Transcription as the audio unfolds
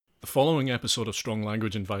following episode of Strong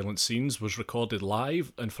Language and Violent Scenes was recorded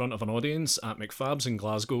live in front of an audience at McFab's in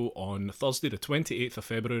Glasgow on Thursday the 28th of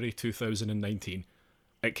February 2019.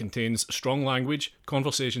 It contains strong language,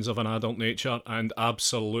 conversations of an adult nature, and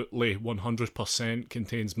absolutely 100%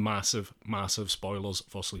 contains massive, massive spoilers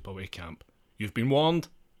for Sleepaway Camp. You've been warned.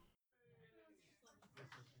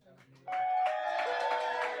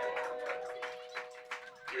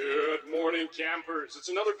 Good morning, campers. It's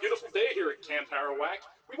another beautiful day here at Camp Arawak.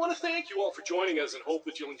 We want to thank you all for joining us and hope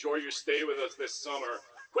that you'll enjoy your stay with us this summer.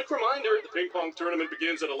 Quick reminder, the ping pong tournament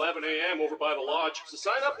begins at 11 a.m. over by the lodge, so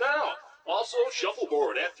sign up now. Also,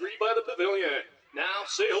 shuffleboard at 3 by the pavilion. Now,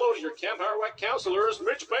 say hello to your Camp Arawak counselors,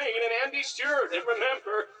 Mitch Payne and Andy Stewart. And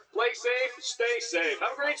remember, play safe, stay safe.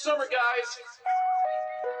 Have a great summer, guys.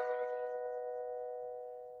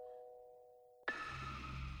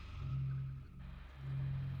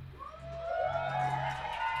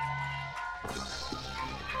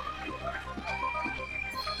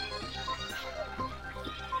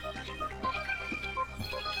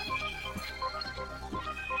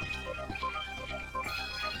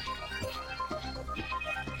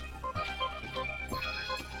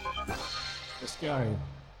 This guy.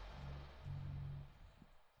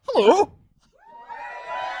 Hello!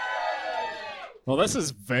 Well, this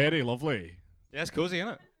is very lovely. Yeah, it's cozy, isn't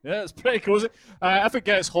it? Yeah, it's pretty cozy. If it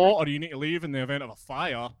gets hot or you need to leave in the event of a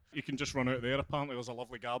fire, you can just run out there. Apparently there's a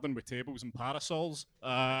lovely garden with tables and parasols.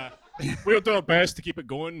 We'll do our best to keep it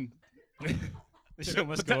going. The show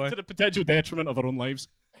must go on. To the potential detriment of our own lives.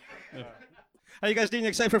 How you guys doing? You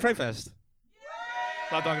excited for Fright Fest?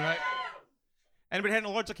 Glad dog, right? Anybody heading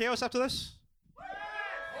to Lords of Chaos after this?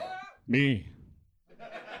 Me.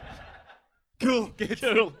 Cool. Good.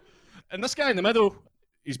 Cool. And this guy in the middle,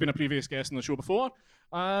 he's been a previous guest on the show before,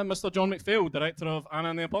 Mr. John McPhail, director of Anna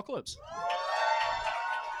and the Apocalypse.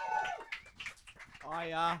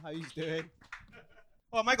 Hiya, how you doing?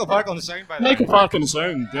 Oh, Michael Park on the sound, by the way. Michael Park on the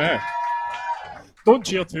sound, yeah. Don't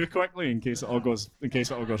cheer too quickly in case it all goes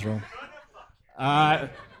wrong.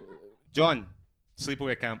 John,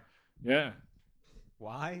 Sleepaway Camp. Yeah.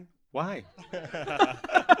 Why? Why?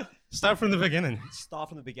 Start from the beginning. Start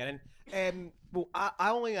from the beginning. Well, I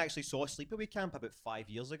only actually saw Sleepaway Camp about 5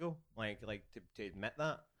 years ago. To admit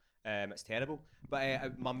that, it's terrible.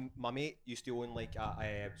 But my mate used to own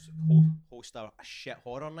host a shit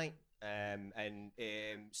horror night. And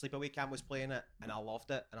Sleepaway Camp was playing it, and I loved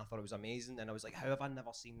it, and I thought it was amazing. And I was like, how have I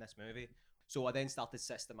never seen this movie? So I then started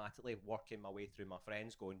systematically working my way through my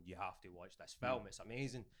friends, going, you have to watch this film. It's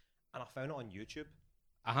amazing. And I found it on YouTube.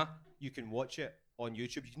 You can watch it on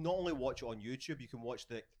YouTube. You can not only watch it on YouTube, you can watch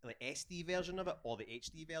the SD version of it or the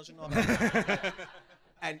HD version of it.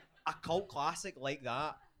 And a cult classic like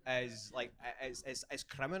that is it's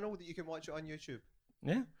criminal that you can watch it on YouTube.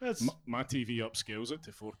 Yeah. My TV upscales it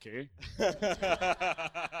to 4K.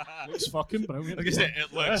 Looks fucking brilliant. Like I said,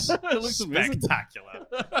 it looks It looks amazing. spectacular.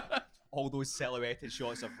 All those silhouetted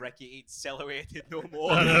shots of Ricky ain't silhouetted no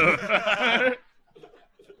more.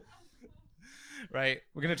 Right,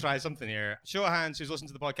 we're going to try something here. Show of hands who's listened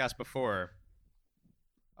to the podcast before.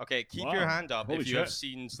 Okay, keep your hand up Holy if you shit. have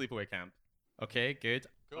seen Sleepaway Camp. Okay, good.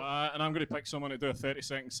 Cool. And I'm going to pick someone to do a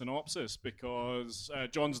 30-second synopsis because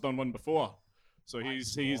John's done one before. So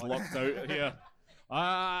he's lucked out here.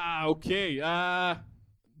 Okay.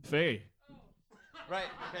 Faye. Right,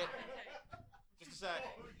 okay. Just a sec.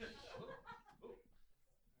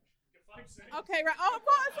 Okay, right. Oh,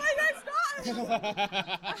 what?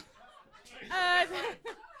 It's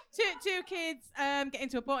like two kids get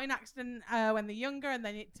into a boating accident when they're younger, and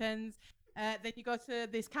then it turns. Then you go to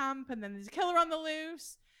this camp, and then there's a killer on the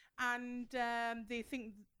loose, and they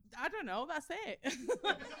think, I don't know, that's it.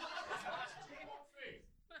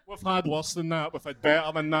 We've had worse than that. We've had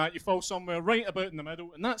better than that. You fall somewhere right about in the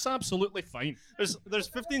middle, and that's absolutely fine. There's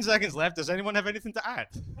 15 seconds left. Does anyone have anything to add?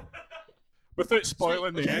 Without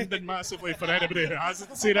spoiling the ending massively for anybody who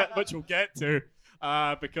hasn't seen it, which we'll get to,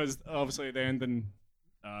 because obviously the ending,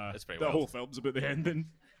 the wild. whole film's about the ending.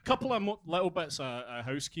 Couple of little bits of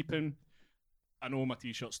housekeeping. I know my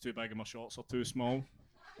t-shirt's too big and my shorts are too small.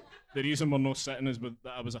 The reason we're not sitting is that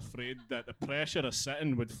I was afraid that the pressure of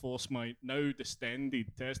sitting would force my now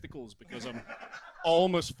distended testicles, because I'm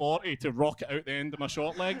almost 40, to rock it out the end of my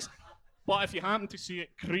short legs. But if you happen to see it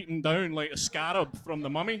creeping down like a scarab from The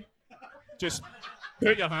Mummy, just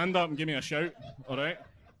put your hand up and give me a shout, all right?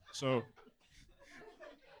 So,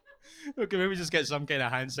 Okay, maybe just get some kind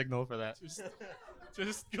of hand signal for that.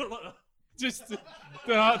 just go like that. Just do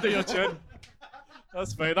that to your chin.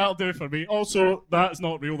 That's fine. That'll do for me. Also, that's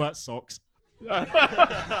not real. That's socks.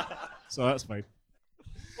 So that's fine.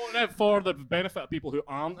 For the benefit of people who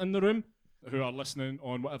aren't in the room, who are listening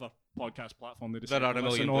on whatever podcast platform they decide There are to a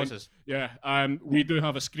listen million on. places. Yeah, we do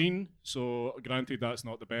have a screen, so granted that's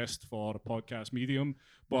not the best for a podcast medium,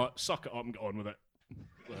 but suck it up and get on with it.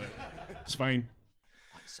 It's fine.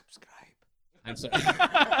 Unsubscribe. And so,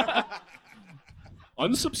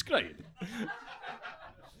 Unsubscribe.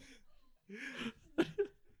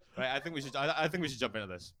 right, I think we should jump into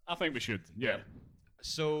this. I think we should. Yeah.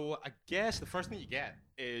 So I guess the first thing you get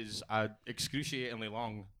is a excruciatingly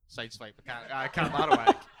long sideswipe. I can't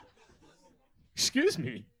Marowak. Excuse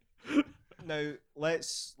me. Now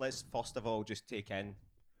let's first of all just take in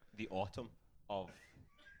the autumn of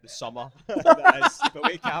the summer that is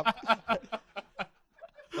Sleepaway Camp.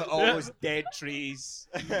 All those dead trees.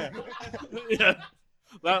 Yeah.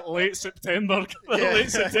 That late September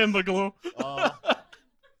glow. Oh,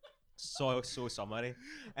 so summery.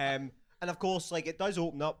 And of course, like it does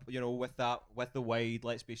open up, with the wide,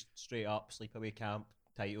 let's be straight up, Sleepaway Camp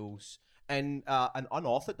titles. In an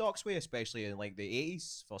unorthodox way, especially in like the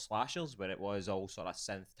 80s for slashers, where it was all sort of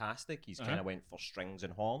synth-tastic. He's kind of went for strings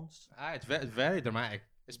and horns. It's very dramatic,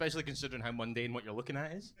 especially considering how mundane what you're looking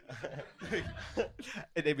at is.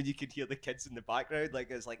 And then when you could hear the kids in the background,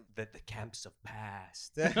 like it's like the camps of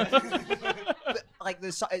past. But, like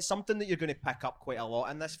it's something that you're going to pick up quite a lot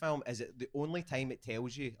in this film. Is it the only time it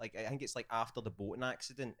tells you? Like I think it's like after the boating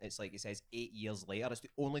accident. It's like it says 8 years later. It's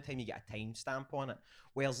the only time you get a timestamp on it.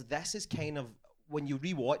 Whereas this is kind of when you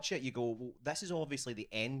rewatch it, you go, well, this is obviously the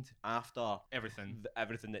end after Everything.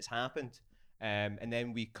 everything that's happened. And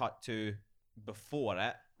then we cut to before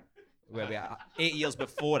it, where we are 8 years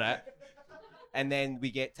before it, and then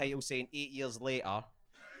we get titles saying 8 years later,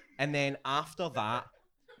 and then after that,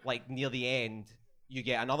 like near the end, you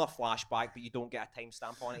get another flashback, but you don't get a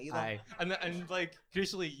timestamp on it either. Aye. And like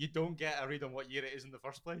crucially, you don't get a read on what year it is in the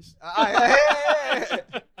first place. Aye.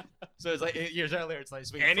 So it's like 8 years earlier. It's like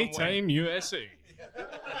sweet, from when- Anytime USA.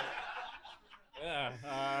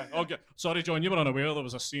 Yeah. Okay. Sorry, John. You were unaware there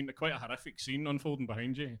was a scene, quite a horrific scene unfolding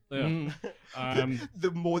behind you there.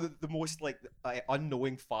 the most like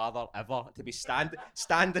unknowing father ever to be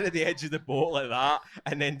standing at the edge of the boat like that,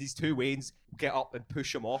 and then these two Waynes get up and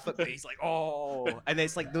push him off it, but he's like, oh, and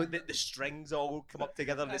it's like the strings all come up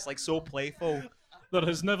together, and it's like so playful. There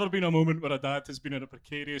has never been a moment where a dad has been in a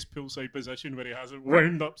precarious poolside position where he hasn't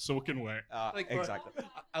wound up soaking wet. Exactly.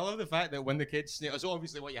 I love the fact that when the kids sneak, so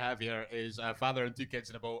obviously what you have here is a father and two kids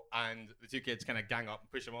in a boat, and the two kids kind of gang up and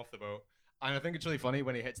push him off the boat. And I think it's really funny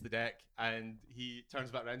when he hits the deck and he turns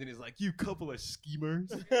back around and he's like, "You couple of schemers."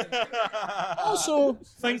 Also,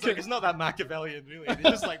 It's like, it's not that Machiavellian, really. They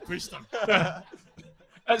just like pushed him.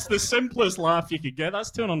 it's the simplest laugh you could get. That's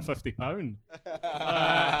 £250.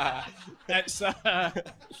 It's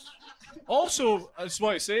also, I just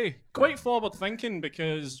want to say, quite forward thinking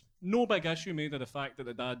because no big issue made of the fact that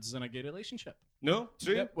the dad's in a gay relationship. No,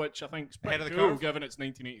 true. Yep, which I think is Ahead pretty of the cool curve. given it's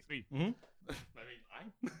 1983.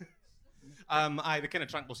 I mean, the kind of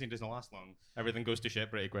tranquil scene doesn't last long. Everything goes to shit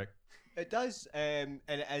pretty quick. It does, and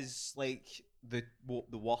it is like the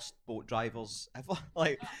worst boat drivers ever.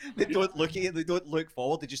 Like they don't look at it, they don't look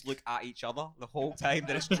forward, they just look at each other the whole time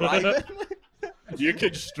that it's driving. You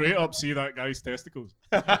could straight up see that guy's testicles.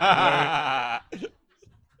 That's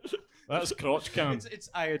crotch cam. It's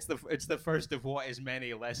the first of what is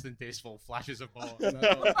many less than tasteful flashes of ball.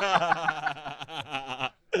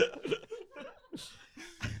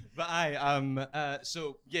 But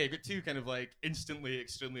so yeah, you got two kind of like instantly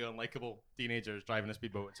extremely unlikable teenagers driving a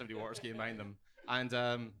speedboat and somebody water skiing behind them. And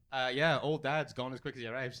yeah, old dad's gone as quick as he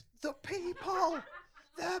arrives. The people!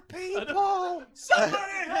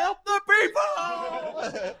 Somebody help the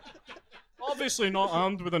people! Obviously not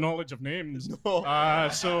armed with the knowledge of names. No.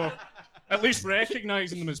 So at least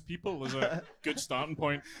recognising them as people is a good starting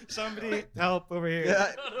point. Somebody help over here.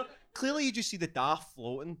 Yeah. Clearly, you just see the Daft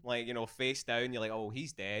floating, like face down. You're like, oh,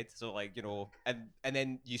 he's dead. So like, and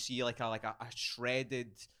then you see like a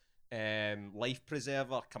shredded life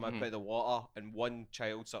preserver come up out of the water, and one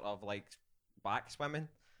child sort of like back swimming,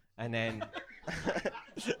 and then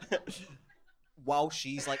while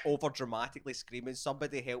she's like over dramatically screaming,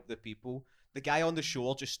 "Somebody help the people!" the guy on the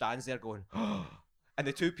shore just stands there going, and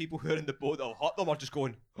the two people who are in the boat that'll hurt them are just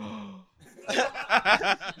going.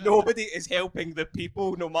 Nobody is helping the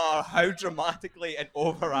people, no matter how dramatically and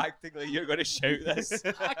overactingly you're going to shout this.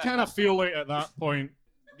 I kind of feel like at that point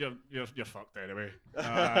you're fucked anyway.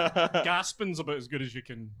 Gasping's about as good as you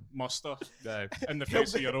can muster in the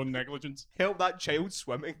face of your own negligence. Help that child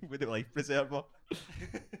swimming with the life preserver.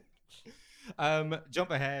 Jump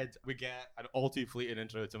ahead, we get an all too fleeting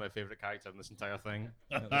intro to my favourite character in this entire thing.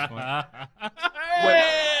 At this point.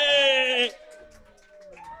 Hey!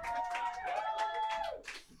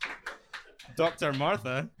 Dr.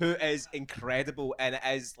 Martha. who is incredible and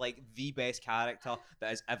is like the best character that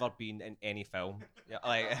has ever been in any film. Yeah,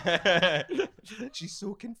 like she's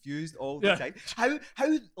so confused all the Yeah. time.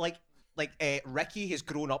 How Ricky has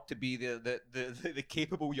grown up to be the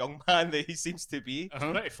capable young man that he seems to be.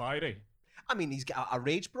 Pretty fiery. I mean, he's got a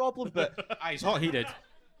rage problem, but He's hot heated.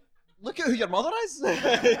 look at who your mother is. You know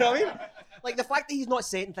what I mean? Like the fact that he's not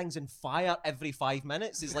setting things on fire every 5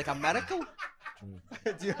 minutes is like a miracle.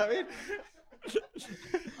 Do you know what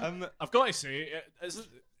I mean? I've got to say,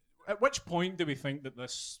 at which point do we think that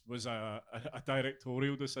this was a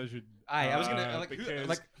directorial decision? Aye, I was gonna like, because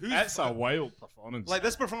who's it's a wild performance. like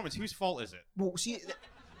this performance. Whose fault is it? Well, see.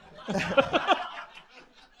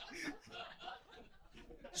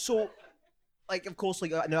 So, like, of course,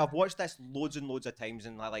 like now I've watched this loads and loads of times,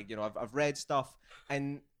 and I've read stuff,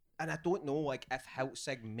 and I don't know like if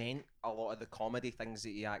Hiltzig meant a lot of the comedy things that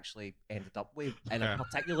he actually ended up with, and Okay.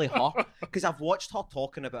 particularly her, because I've watched her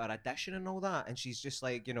talking about her audition and all that, and she's just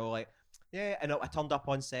like, yeah, and I turned up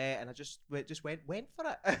on set, and I just went for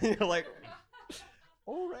it. And you're like,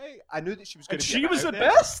 all right, I knew that she was going and to. she was the out there.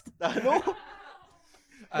 best.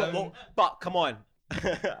 I know. But come on.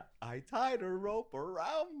 I tied a rope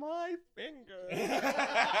around my finger.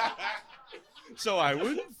 So I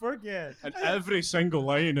wouldn't forget. And every single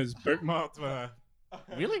line is bookmarked with a.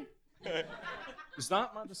 Really? Is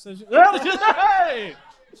that my decision? Hey!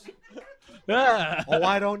 Yeah. Oh,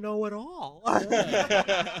 I don't know at all.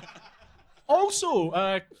 Also,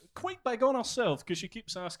 quite big on herself because she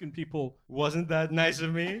keeps asking people, Wasn't that nice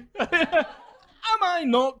of me? "Am I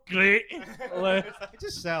not great?" Like,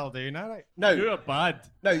 Just sell, dude. All right. No, you're bad.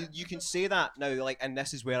 no, you can say that now, like, and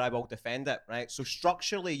this is where I will defend it, right? So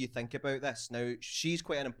structurally, you think about this. Now, she's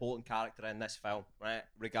quite an important character in this film, right?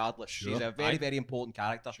 Regardless, she's Sure. a very, very important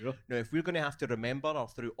character. Sure. Now, if we're going to have to remember her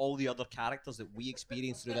through all the other characters that we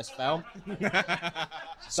experience through this film,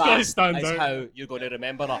 gotta stand is out. how you're going to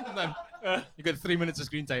remember her. You got 3 minutes of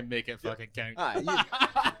screen time. Make it fucking count.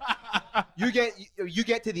 You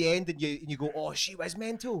get to the end and you go, oh, she was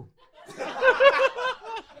mental.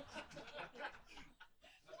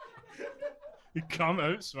 You come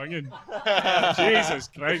out swinging. Jesus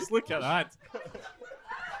Christ, look at that.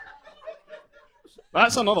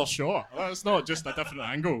 That's another shot. That's not just a different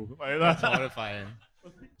angle. Like that. Horrifying.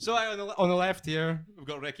 So on the left here, we've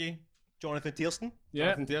got Ricky, Jonathan Tiersten.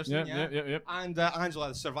 Yeah, Jonathan Tiersten, yeah. and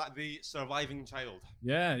Angela, the surviving child.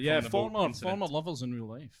 Yeah, From the boat former incident. lovers in real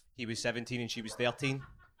life. He was 17 and she was 13.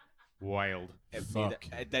 Wild.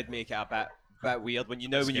 It did make it a bit weird when you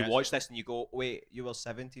Sketch. watch this and you go, wait, you were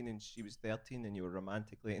 17 and she was 13 and you were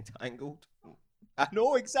romantically entangled. I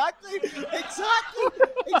know exactly.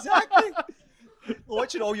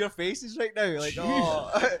 Watching all your faces right now, like,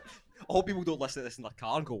 oh. I hope people don't listen to this in their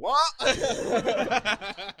car and go, what?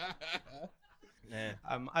 Yeah.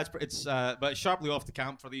 But sharply off the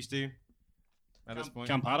camp for these two at this point.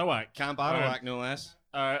 Camp Arawak. Camp Arawak, no less.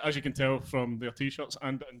 As you can tell from their t-shirts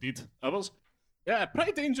and indeed ours. Yeah,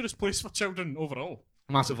 pretty dangerous place for children overall.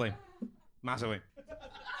 Massively.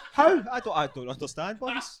 How? I don't understand,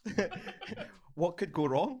 boys. What could go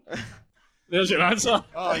wrong? There's your answer.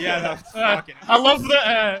 Oh yeah, fucking. I love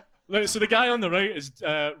that. So the guy on the right is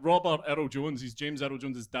Robert Earl Jones. He's James Earl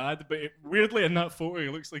Jones' dad, but weirdly in that photo, he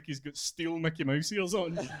looks like he's got steel Mickey Mouse ears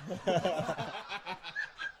on.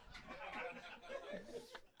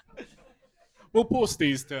 We'll post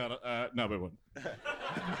these to our, no, we won't.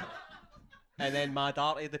 And then Mad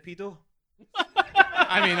Artie the pedo.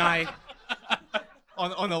 I mean,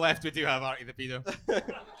 on the left we do have Artie the pedo,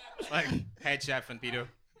 like head chef and pedo.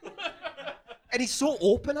 And he's so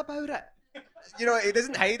open about it. You know, he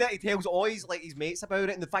doesn't hide it. He tells all his mates about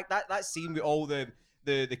it. And the fact that scene with all the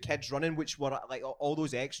kids running, which were like all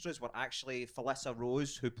those extras, were actually Felissa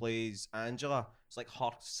Rose, who plays Angela. It's like her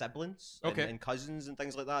siblings and cousins and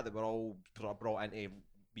things like that that were all brought in to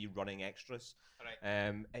be running extras. Right.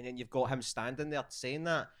 And then you've got him standing there saying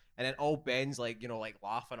that, and then all Ben's like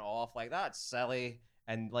laughing it off like that's silly.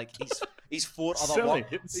 And like he's four other Silly,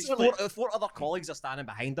 it's four other colleagues are standing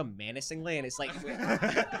behind him menacingly, and it's like,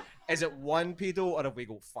 is it one pedo or have we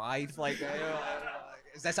got five? Like,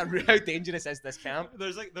 is this how dangerous is this camp?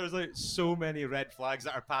 There's like so many red flags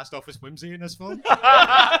that are passed off as whimsy in this film.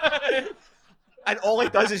 And all he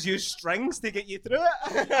does is use strings to get you through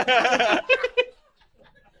it.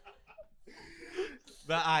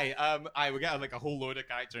 But we got like a whole load of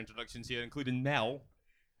character introductions here, including Mel,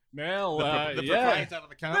 Mel, the yeah. proprietor of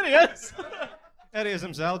the camp. There he is. There he is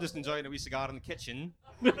himself, just enjoying a wee cigar in the kitchen.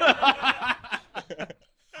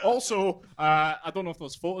 Also, I don't know if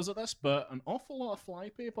there's photos of this, but an awful lot of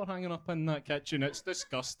flypaper hanging up in that kitchen. It's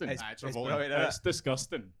disgusting. It's revolting. brilliant, isn't it? It's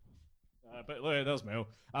disgusting. But there's Mel.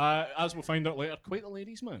 As we'll find out later, quite the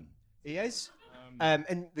ladies' man. He is.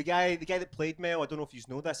 And the guy that played Mel, I don't know if you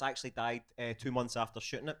know this, actually died 2 months after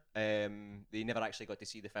shooting it. They never actually got to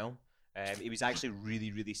see the film. He was actually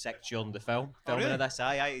really, really sick during the filming really? of this.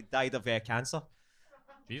 He died of cancer.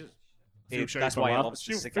 Jesus. Feel shite That's for why he laugh- loves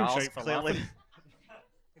feel- the feel cigars, shite for clearly. laughing.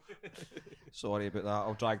 Sorry about that.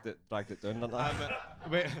 I'll drag it down. Like that.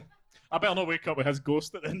 Wait. I better not wake up with his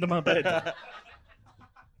ghost at the end of my bed.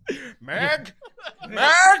 Meg!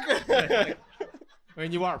 Meg! I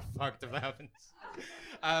mean, you are fucked if that happens.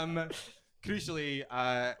 Crucially,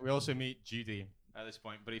 we also meet Judy at this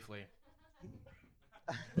point briefly.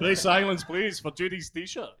 Play silence, please, for Judy's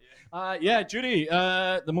t-shirt. Yeah, Judy,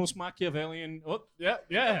 the most Machiavellian. Oh, yeah,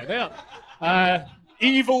 there.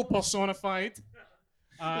 Evil personified.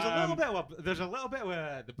 There's a little bit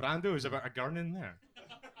of the Brando is about a gun in there.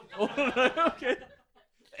 Okay.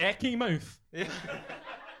 Ecky mouth.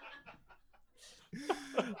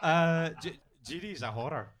 Yeah. Judy's a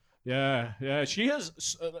horror. Yeah. She has.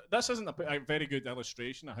 This isn't a very good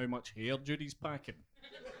illustration of how much hair Judy's packing,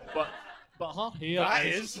 but her hair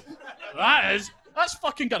that's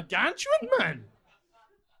fucking gargantuan, man.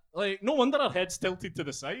 Like, no wonder her head's tilted to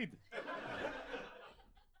the side.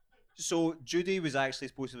 So Judy was actually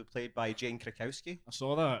supposed to be played by Jane Krakowski. I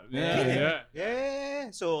saw that. Yeah. Yeah.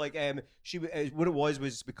 So like, what it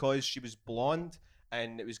was because she was blonde,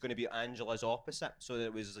 and it was going to be Angela's opposite. So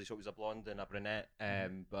it was a blonde and a brunette.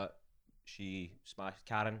 But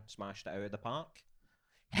Karen smashed it out of the park.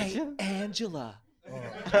 Hey, Angela.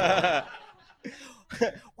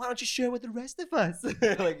 Why don't you share with the rest of us?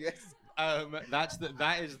 That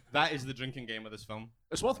is the drinking game of this film.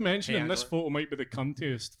 It's worth mentioning Hey, this Angela. photo might be the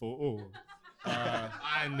cuntiest photo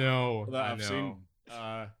I know that I've seen.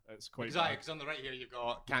 It's quite Exactly, because on the right here you've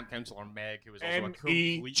got camp counselor Meg, who was also a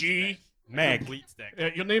M-E-G. complete stick. Meg. Complete stick.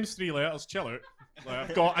 Your name's 3 letters. Chill out.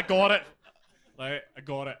 Like, I got it. Like, I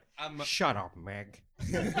got it. Shut up, Meg.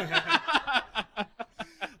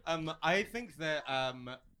 I think that,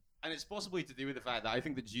 and it's possibly to do with the fact that I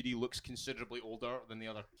think that Judy looks considerably older than the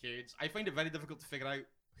other kids. I find it very difficult to figure out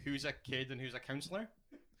who's a kid and who's a counselor.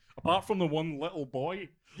 Apart from the one little boy,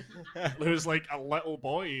 who's like a little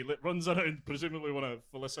boy that runs around, presumably one of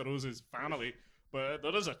Felissa Rose's family. But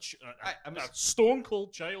there is a stone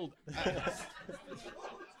cold child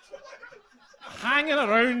hanging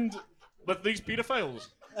around with these paedophiles.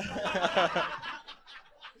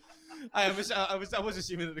 I was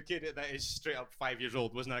assuming that the kid that is straight up 5 years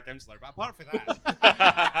old wasn't a counselor, but apart from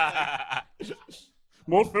that,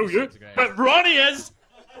 More for you, Sounds great. but Ronnie is.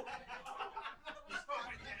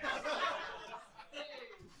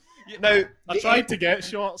 Now, I tried to get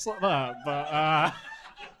shots like that, but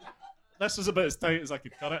this was about as tight as I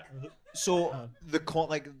could cut it. so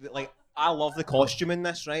I love the costume in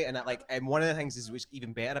this, right? And one of the things is what's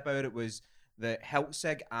even better about it was that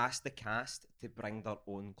Hiltzig asked the cast to bring their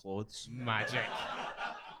own clothes. magic.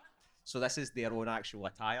 So this is their own actual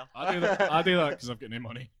attire. I do that because I've got no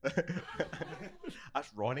money.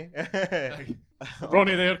 That's Ronnie.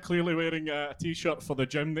 Ronnie there clearly wearing a t-shirt for the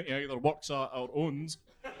gym that he either works at or owns.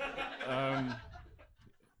 And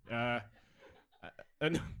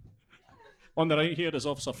on the right here is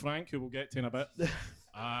Officer Frank, who we'll get to in a bit.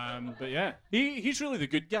 But yeah, he's really the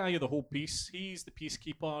good guy of the whole piece. He's the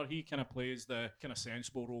peacekeeper. He kind of plays the kind of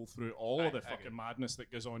sensible role through all of the fucking madness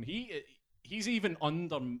that goes on. He's even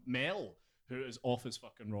under Mel, who is off his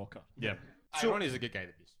fucking rocker. Yeah. So- Ronnie's a good guy,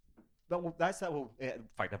 the piece. That's that whole. In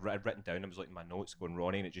fact, I've written down. I was looking at my notes, going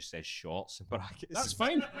Ronnie, and it just says shorts in brackets. That's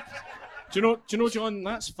fine. Do you know, John?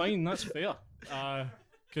 That's fine. That's fair.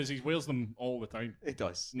 Because he wears them all the time. It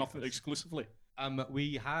does. Nothing exclusively.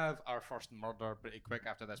 We have our first murder pretty quick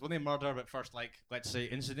after this. Well, they murder, but first, let's say,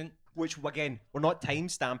 incident. Which again, we're not time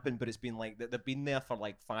stamping, but it's been like they've been there for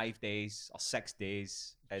like 5 days or 6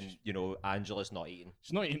 days, and Angela's not eating.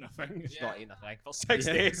 She's not eating a thing. She's not eating a thing for 6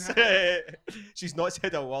 Yeah. days. She's not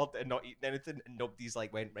said a word and not eaten anything, and nobody's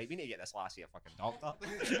like went right. We need to get this lassie a fucking doctor.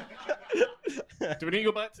 Do we need to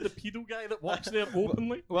go back to the pedo guy that works there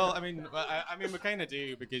openly? Well, I mean, we kind of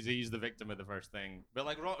do because he's the victim of the first thing. But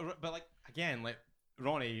again,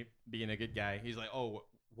 Ronnie being a good guy, he's like, oh,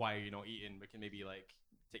 why are you not eating? We can maybe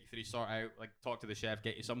take you through, sort out, talk to the chef,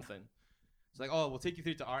 get you something. It's like, oh, we'll take you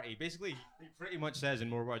through to Artie. Basically, he pretty much says in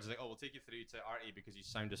more words, like, oh, we'll take you through to Artie because he's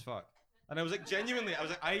sound as fuck. And I was like, genuinely,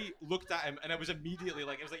 I looked at him and I was immediately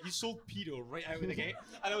like, he sold pedo right out of the gate.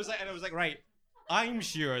 And I was like, right, I'm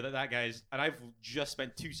sure that guy's, and I've just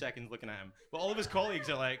spent 2 seconds looking at him, but all of his colleagues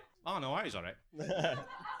are like, oh no, Artie's all right.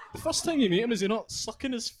 The first time you meet him, is he not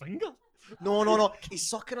sucking his finger? No. He's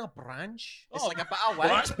sucking a branch. It's like a bit of Well,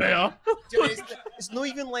 wood. that's better. Dude, it's not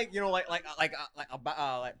even like, you know, like a bit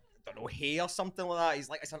of like, I don't know, hay or something like that. He's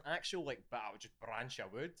like, it's an actual like bit of just branch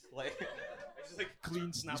of wood. Like It's just like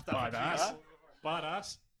clean snapped That's up.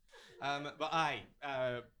 badass. Badass. But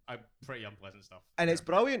I'm pretty unpleasant stuff. and it's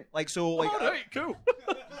brilliant. Like so, like All right, cool.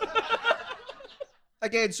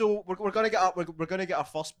 again, so we're gonna get we're gonna get our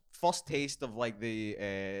first taste of like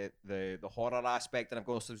the horror aspect, and I'm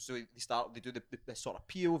going to they do the sort of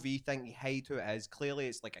POV thing. You hide who it is. Clearly,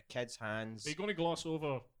 it's like a kid's hands. Are you going to gloss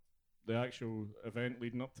over the actual event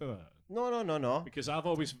leading up to that? No. Because I've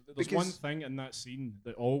always there's one thing in that scene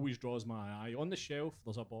that always draws my eye. On the shelf,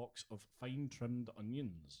 there's a box of fine trimmed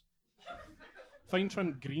onions. Fine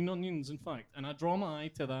trimmed green onions, in fact, and I draw my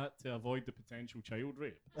eye to that to avoid the potential child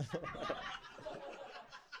rape.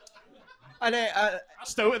 And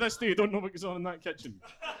Still to this day, don't know what goes on in that kitchen.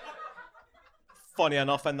 funny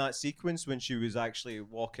enough, in that sequence when she was actually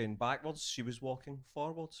walking backwards, she was walking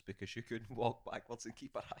forwards because she couldn't walk backwards and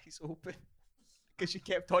keep her eyes open. Because she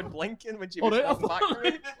kept on blinking when she was walking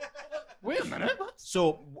backwards. Wait a minute.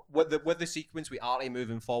 So with the sequence with Artie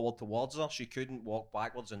moving forward towards her, she couldn't walk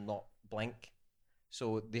backwards and not blink.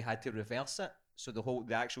 So they had to reverse it. So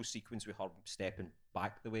the actual sequence with her stepping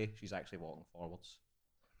back the way, she's actually walking forwards.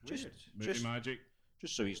 Movie magic.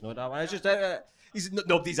 Just so he's not that one. It's just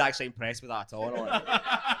nobody's actually impressed with that at all.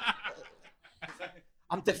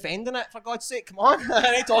 I'm defending it, for God's sake. Come on,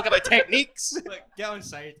 I ain't talking about techniques. Like, get on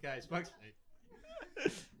side, guys. Fuck's sake.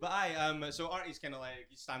 But so Artie's kind of like,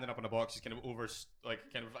 he's standing up in a box. He's kind of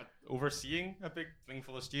overseeing a big thing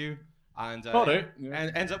full of stew, and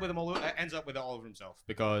and ends up with it all over himself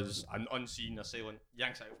because an unseen assailant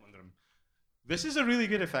yanks it out from under him. This is a really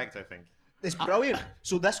good effect, I think. It's brilliant.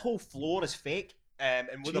 So this whole floor is fake, and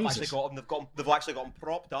what they've actually Jesus. got them, they've actually got them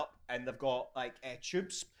propped up, and they've got like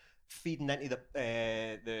tubes feeding into the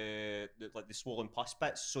like the swollen pus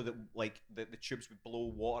bits, so that like the tubes would blow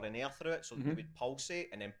water and air through it, so that they would pulsate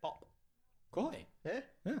and then pop. Quality. Yeah.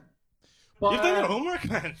 But, You've done your homework,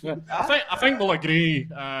 man. Yeah. I think we'll agree.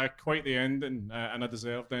 Quite the ending, and a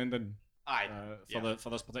deserved ending for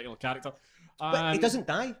this particular character. But he doesn't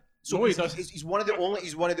die. So No, he he's, doesn't. he's one of the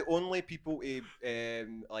only people to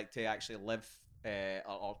like to actually live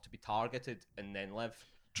or to be targeted and then live.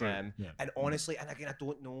 True. Yeah. And honestly, and again, I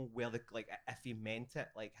don't know where if he meant it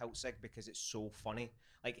like Hiltzig, because it's so funny.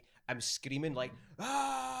 Like I'm screaming like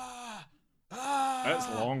ah. That's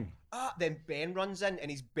long. Then Ben runs in,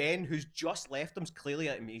 and he's Ben who's just left him's clearly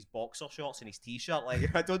in his boxer shorts and his t-shirt.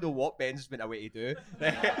 Like I don't know what Ben's been away to do.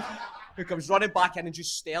 Who comes running back in and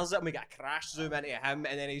just stares at him. We get a crash zoom into him,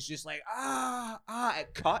 and then he's just like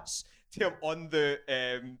It cuts to him on the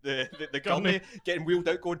gurney getting wheeled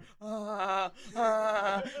out, going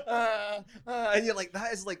and you're like,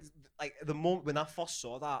 that is like the moment when I first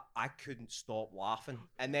saw that, I couldn't stop laughing,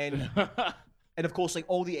 and then. And of course, like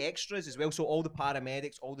all the extras as well. So all the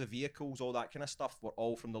paramedics, all the vehicles, all that kind of stuff were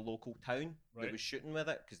all from the local town that was shooting with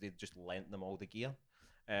it, because they just lent them all the gear.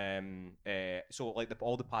 So like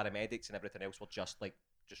all the paramedics and everything else were just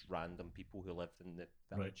random people who lived in the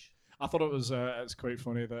village. I thought it was it's quite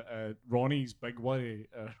funny that Ronnie's big worry.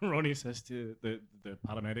 Ronnie says to the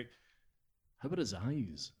paramedic, "How about his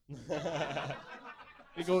eyes?"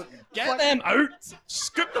 He goes, "Get them out,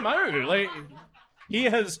 scoop them out!" Like. He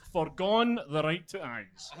has forgone the right to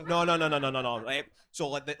eyes. No. Right? So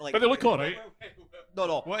like But they look alright.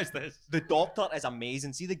 No. What is this? The doctor is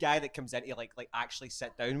amazing. See the guy that comes in to like actually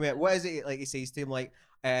sit down with it. What is it like? He says to him like,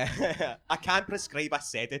 "I can't prescribe a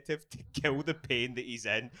sedative to kill the pain that he's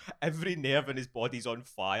in. Every nerve in his body's on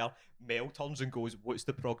fire." Mel turns and goes, "What's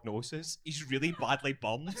the prognosis? He's really badly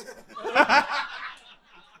bummed."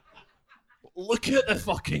 Look at the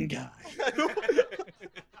fucking guy.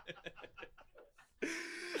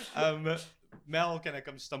 Mel kind of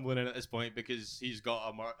comes stumbling in at this point because he's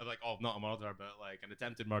got not a murder, but like an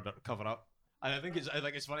attempted murder to cover up. And I think it's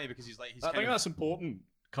funny because he's I think that's important.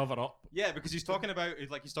 Cover up. Yeah, because he's talking about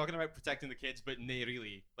protecting the kids, but nay,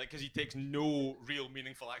 really, like, because he takes no real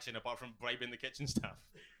meaningful action apart from bribing the kitchen staff.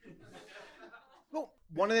 Well,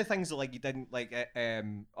 one of the things that like you didn't like,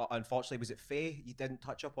 unfortunately, was it Faye? You didn't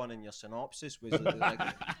touch up on in your synopsis was like,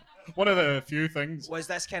 one of the few things was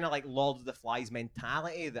this kind of like Lord of the Flies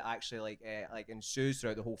mentality that actually like ensues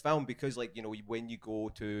throughout the whole film, because like, you know, when you go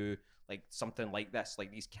to like something like this,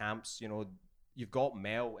 like these camps, you know, you've got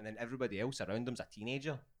Mel and then everybody else around him's a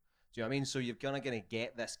teenager. Do you know what I mean? So you're gonna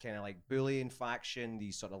get this kind of like bullying faction,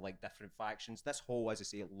 these sort of like different factions. This whole, as I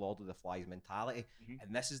say, Lord of the Flies mentality,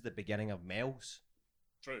 and this is the beginning of Mel's.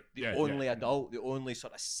 True. The only adult, the only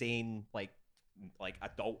sort of sane like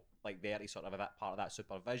adult like there. He's sort of a bit part of that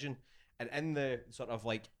supervision, And in the sort of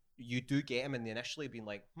like, you do get him in the initially being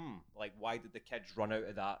like, like why did the kids run out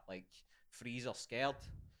of that like freezer scared?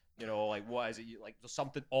 You know, like what is it? Like there's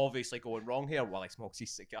something obviously going wrong here. While he smokes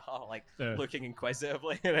his cigar, like looking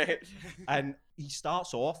inquisitively, right? And he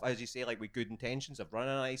starts off, as you say, like with good intentions of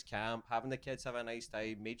running a nice camp, having the kids have a nice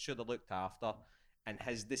time, made sure they're looked after, and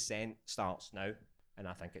his descent starts now. And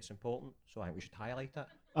I think it's important, so I think we should highlight it.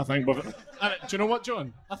 I think we've. Do you know what,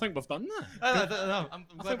 John? I think we've done that. No,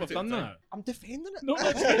 I think we've done that. I'm defending it. No,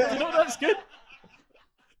 that's good. No, that's good.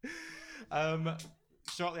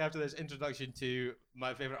 Shortly after this introduction to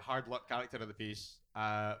my favorite hard luck character of the piece,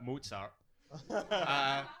 Mozart.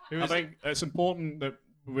 I think it's important that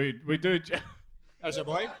we do. As a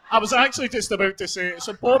boy? I was actually just about to say it's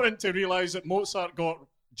important to realise that Mozart got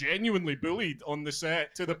genuinely bullied on the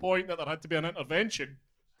set to the point that there had to be an intervention.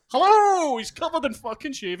 Hello, he's covered in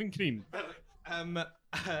fucking shaving cream.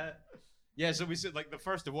 Yeah, so we said like the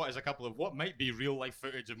first of what is a couple of what might be real life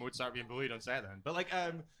footage of Mozart being bullied on set then. But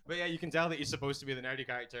but yeah, you can tell that he's supposed to be the nerdy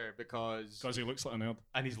character because he looks like a nerd.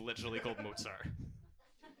 And he's literally called Mozart.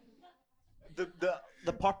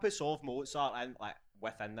 The purpose of Mozart and like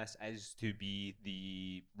within this is to be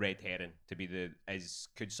the red herring, to be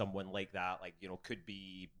could someone like that, like, you know, could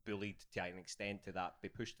be bullied to an extent to that, be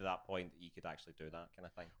pushed to that point that he could actually do that kind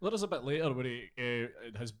of thing. Well, there's a bit later where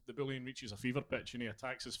the bullying reaches a fever pitch and he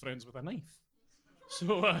attacks his friends with a knife.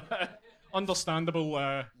 So, understandable.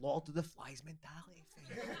 Lord of the Flies mentality.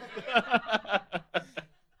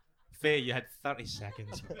 Faye, you had 30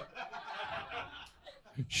 seconds.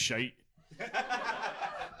 Shite.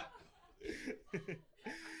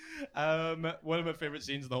 One of my favorite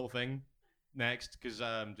scenes of the whole thing next, because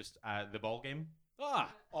just the ball game.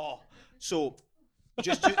 So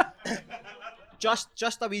just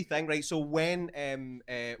a wee thing, right? So when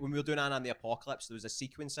we were doing Anna and the Apocalypse, there was a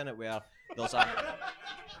sequence in it where there's a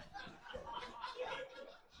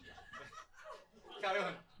Carry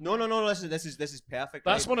on. no, listen, this is perfect.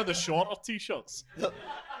 That's right? one of the shorter t-shirts.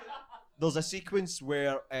 There's a sequence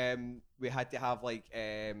where we had to have like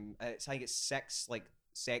I think it's 6 like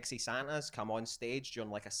sexy Santas come on stage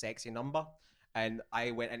during like a sexy number, and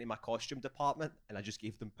I went into my costume department and I just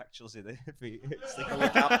gave them pictures of the stick a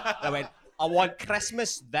look up. I went, I want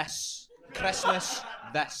Christmas this. I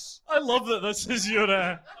love that this is your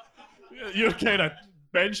kind of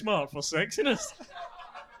benchmark for sexiness.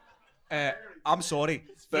 I'm sorry,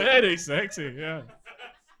 but Very sexy, yeah.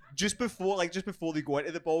 just before they go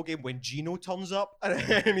into the ball game, when Gino turns up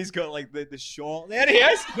and he's got like the short. There he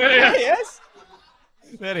is. There he is.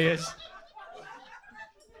 There he is.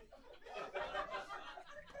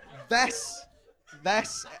 This.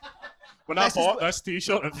 When I This is bought what- this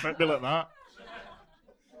t-shirt, it fit me like that.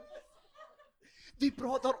 They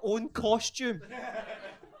brought their own costume.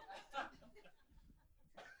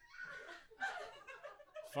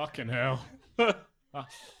 Fucking hell. No,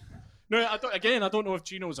 I don't know if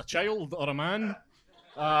Gino's a child or a man.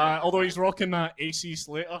 Although he's rocking that AC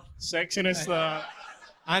Slater sexiness.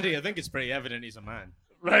 Andy, I think it's pretty evident he's a man.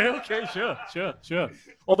 Right, okay, sure.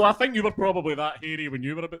 Although I think you were probably that hairy when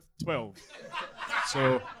you were about 12.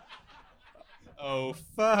 So. Oh,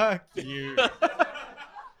 fuck you.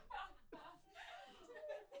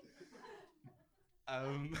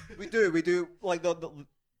 We do like the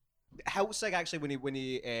Hiltzig actually when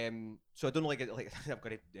he so I don't know like I've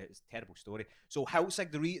got it's a terrible story. So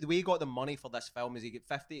Hiltzig the way he got the money for this film is he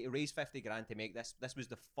raised 50 grand to make this. This was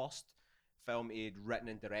the first film he'd written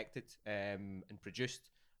and directed and produced.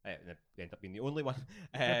 And it ended up being the only one,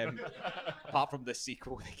 apart from the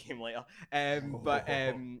sequel that came later.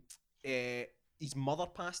 His mother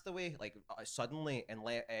passed away like suddenly, and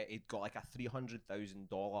he'd got like a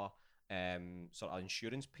 $300,000 sort of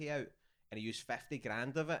insurance payout, and he used 50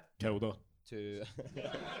 grand of it Killed her. to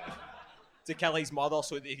to kill his mother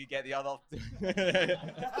so that he could get the other.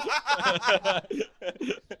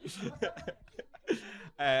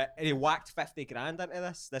 And he whacked 50 grand into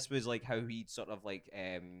this. This was like how he sort of like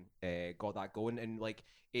got that going, and like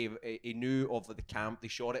he knew of the camp. They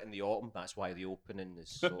shot it in the autumn. That's why the opening is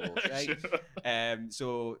so right.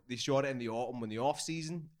 So they shot it in the autumn in the off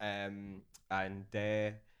season, and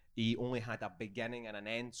he only had a beginning and an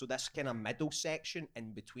end. So this kind of middle section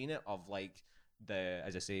in between it of like the,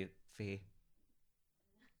 as I say, Faye,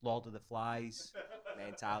 Lord of the Flies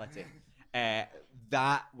mentality.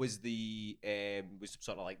 That was the was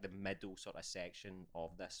sort of like the middle sort of section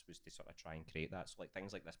of this, was to sort of try and create that. So like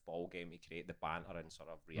things like this ball game, he create the banter and sort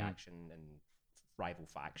of reaction and rival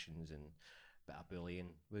factions and bit of bullying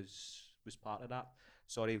was part of that.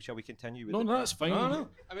 Sorry, shall we continue with No, that's fine. No.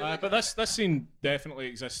 I mean, But this scene definitely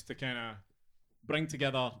exists to kind of bring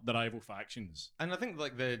together the rival factions. And I think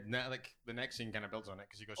like the next scene kind of builds on it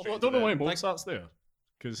because you go straight. Although I into don't know the- why like- Mozart's there,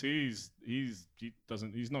 because he's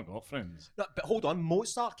not got friends. No, but hold on,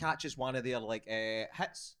 Mozart catches one of their like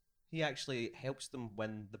hits. He actually helps them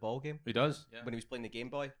win the ball game He does. Yeah. when he was playing the Game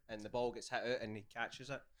Boy, and the ball gets hit out, and he catches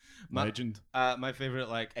it. Legend. My favorite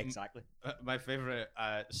Exactly. my favorite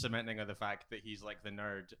cementing of the fact that he's like the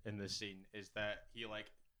nerd in this scene is that he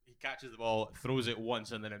catches the ball, throws it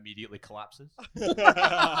once, and then immediately collapses.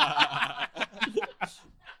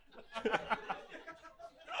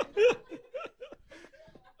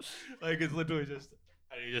 Like it's literally just,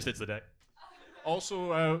 and he just hits the deck.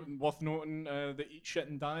 Also, worth noting the eat shit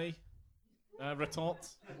and die retort,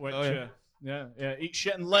 which Oh, yeah, eat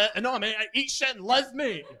shit and live. No, mate, eat shit and live,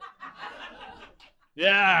 mate.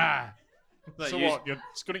 Yeah. Like, So you- what? You're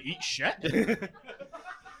just gonna eat shit?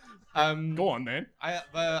 Go on then.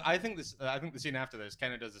 I think the scene after this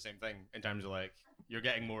kind of does the same thing in terms of like you're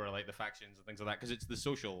getting more like the factions and things like that because it's the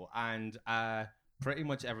social and pretty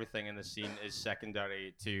much everything in the scene is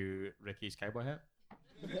secondary to Ricky's cowboy hat,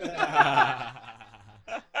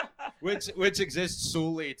 which exists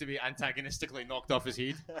solely to be antagonistically knocked off his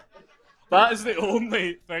head. That is the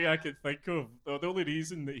only thing I could think of. The only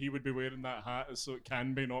reason that he would be wearing that hat is so it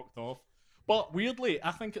can be knocked off. But weirdly,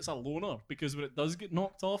 I think it's a loner because when it does get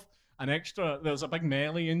knocked off, there's a big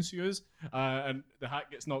melee ensues, and the hat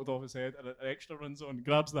gets knocked off his head, and an extra runs on,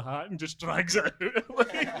 grabs the hat, and just drags it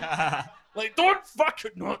out. like, don't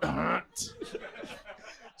fucking knock the hat.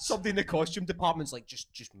 Somebody in the costume department's like, just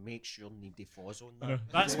make sure nobody falls on that.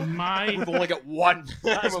 That's my We've only got one.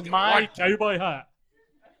 that's We've got my one. cowboy hat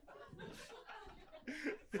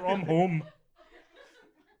from home.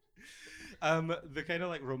 The kind of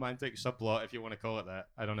like romantic subplot, if you want to call it that,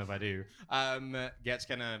 I don't know if I do, gets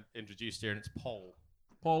kind of introduced here, and it's Paul.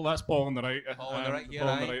 Paul, that's Paul on the right. Paul on the right here, Paul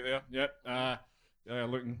on the aye. right there. Yep. Yeah,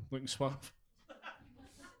 looking suave.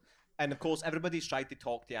 And of course, everybody's tried to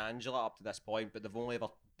talk to Angela up to this point, but they've only ever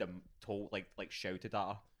told, like shouted at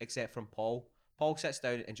her, except from Paul. Paul sits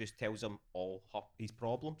down and just tells him all his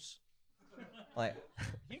problems. Like,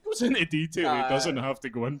 He goes into detail he doesn't have to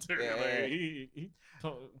go into. yeah. Like, he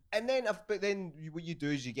and then, but then what you do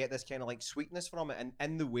is you get this kind of like sweetness from it, and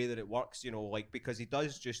in the way that it works, you know, like because he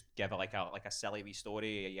does just give her like a silly wee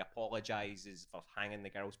story. He apologizes for hanging the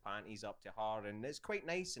girl's panties up to her, and it's quite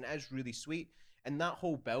nice and it is really sweet. And that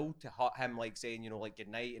whole build to him like saying, you know, like good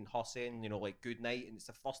night, and her saying, you know, like good night, and it's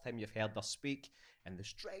the first time you've heard her speak, and the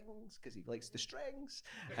strings because he likes the strings.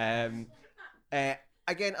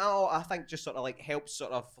 Again, I think just sort of like helps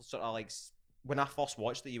sort of like when I first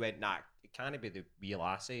watched it, you went, nah, it can't be the wee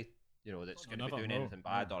lassie, you know, that's I going to be never doing know. anything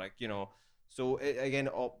bad, or like, you know. So again,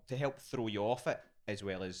 to help throw you off it, as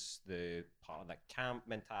well as the part of that camp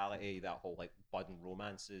mentality, that whole like budding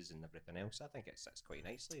romances and everything else, I think it sits quite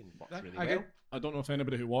nicely and works really well. I don't know if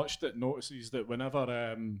anybody who watched it notices that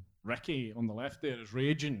whenever Ricky on the left there is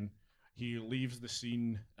raging, he leaves the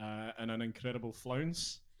scene in an incredible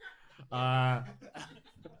flounce.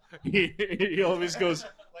 He always goes,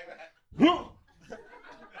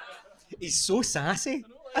 He's so sassy.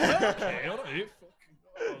 okay, all right.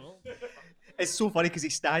 It's so funny because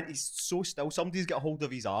he's so still. Somebody's got hold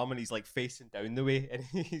of his arm and he's like facing down the way, and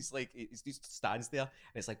he's like he just stands there and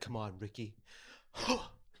it's like, come on, Ricky.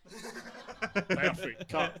 Perfect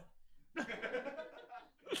cut.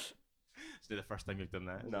 It's not the first time you've done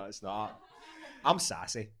that. No, it's not. I'm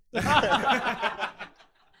sassy.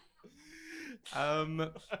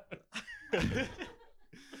 Well,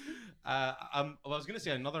 I was going to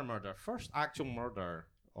say another murder. First actual murder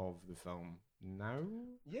of the film. Now?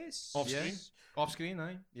 Yes. Off Yeah. screen? Off screen,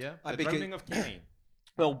 aye. Yeah. The because- drowning of Kenny.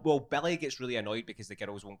 Well, Billy gets really annoyed because the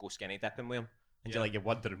girls won't go skinny dipping with him. And you're like, you're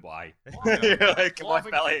wondering why. Yeah. You're like, come Well,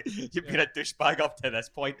 on, I Billy, you've been a douchebag up to this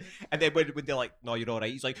point. And then when they're like, no, you're all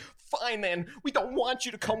right, he's like, fine then, we don't want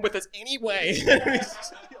you to come with us anyway.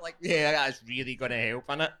 You're like, yeah, that's really going to help,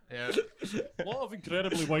 innit? Yeah. A lot of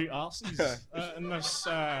incredibly white arses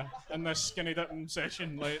in this skinny dipping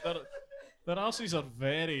session. Like their arses are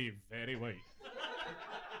very, very white.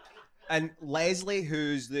 And Leslie,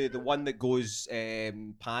 who's the one that goes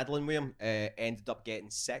paddling with him, ended up getting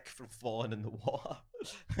sick from falling in the water.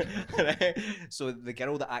 So the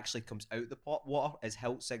girl that actually comes out the pot water is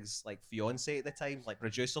Hiltzig's like fiance at the time, like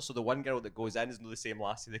producer. So the one girl that goes in is not the same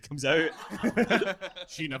lassie that comes out.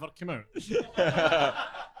 She never came out.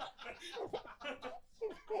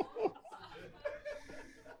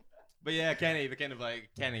 But yeah, Kenny, the guy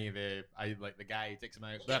who takes him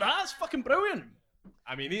out. But, That's fucking brilliant.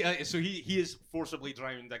 I mean, so he is forcibly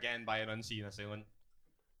drowned again by an unseen assailant.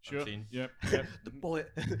 Sure. Scene. Yep. Yep.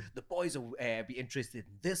 The boys will be interested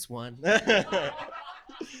in this one.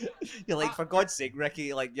 You're like, for God's sake,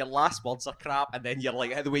 Ricky, like your last words are crap, and then you're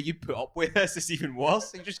like, the way you put up with this is even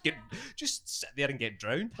worse. You just sit there and get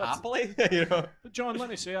drowned happily, you know. But John, let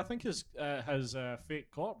me say, I think his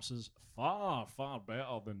fake corpse is far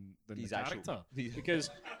better than These the actual- character. these- Because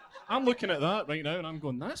I'm looking at that right now and I'm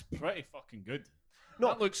going, that's pretty fucking good. No,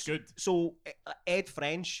 That looks good. So Ed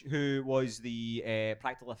French, who was the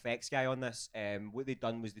practical effects guy on this, what they'd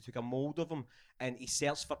done was they took a mold of him and he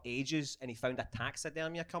searched for ages and he found a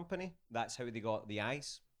taxidermia company. That's how they got the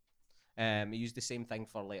eyes. He used the same thing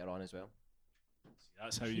for later on as well.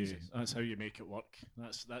 That's how you make it work.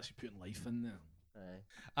 That's you putting life in there.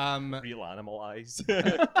 Real animal eyes.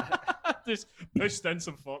 Just pushed in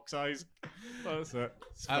some fox eyes. That's it.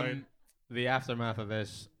 It's fine. The aftermath of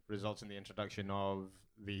this results in the introduction of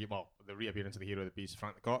the reappearance of the hero of the piece,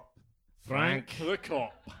 Frank the Cop. Frank the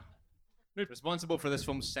Cop. Responsible for this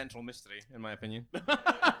film's central mystery, in my opinion.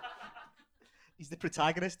 He's the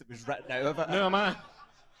protagonist that was written out of it. No,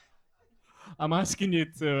 I'm asking you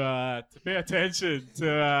to pay attention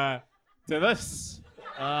to this.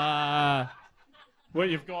 What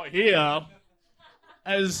you've got here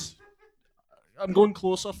is, I'm going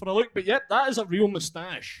closer for a look, but yep, that is a real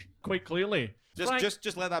moustache, quite clearly. Frank,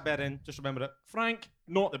 Just let that bed in. Just remember it. Frank,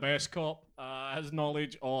 not the best cop. Has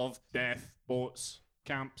knowledge of death, boats,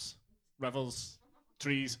 camps, rivers,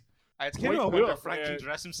 trees. It's Quite kind of a poor, wonder Frank yeah. can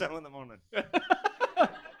dress himself in the morning.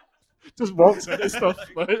 Just walks into stuff.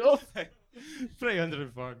 Pretty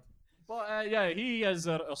underinformed. But yeah, he is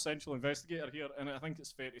our essential investigator here, and I think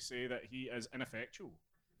it's fair to say that he is ineffectual.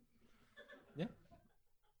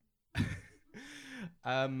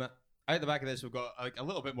 Out the back of this, we've got like a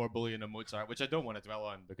little bit more bullying of Mozart, which I don't want to dwell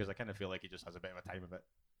on because I kind of feel like he just has a bit of a time of it.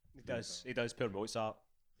 He does, poor Mozart.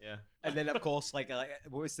 Yeah. And then of course, like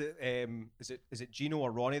what was the is it Gino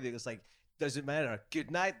or Ronnie that was like, doesn't matter,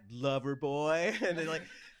 good night, lover boy, and then like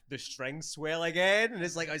the strings swell again, and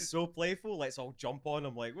it's like it's so playful, let's all jump on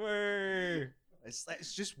him like, whoa.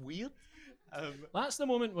 It's just weird. That's the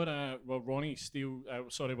moment where Ronnie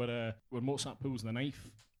where Mozart pulls the knife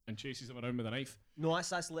and chases him around with a knife. No, is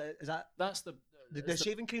that That's the the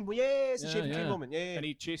shaving cream? Well, yeah, it's the shaving cream moment. Yeah. And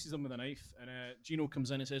he chases him with a knife, and Gino comes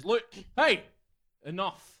in and says, "Look, hey,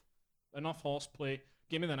 enough horseplay.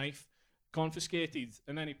 Give me the knife, confiscated."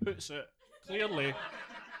 And then he puts it clearly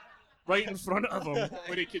right in front of him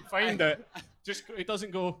where he can find it. He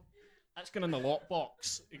doesn't go, "That's going in the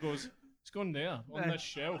lockbox." He goes, "It's going there on this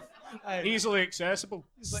shelf, easily accessible."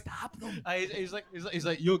 Stab them. He's like,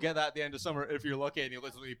 you'll get that at the end of summer if you're lucky, and he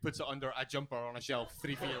literally puts it under a jumper on a shelf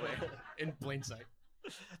 3 feet away in plain sight.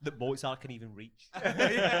 That Mozart can even reach.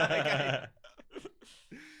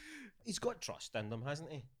 He's got trust in them,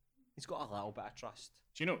 hasn't he? He's got a little bit of trust.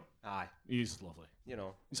 Gino, Aye, he's lovely. you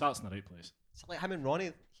know, His heart's in the right place. it's like him and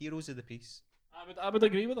Ronnie, heroes of the piece. I would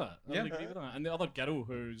agree with that. I Yeah. would agree with that. And the other girl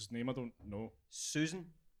whose name I don't know. Susan.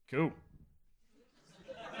 Cool.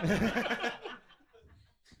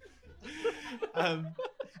 It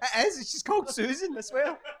is. She's called Susan. I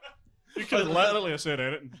swear. You could literally have said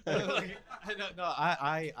anything. I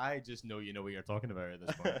just know you know what you're talking about at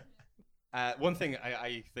this point. One thing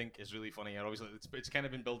I think is really funny, and obviously it's kind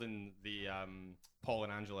of been building the Paul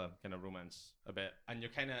and Angela kind of romance a bit, and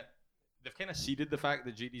they've kind of seeded the fact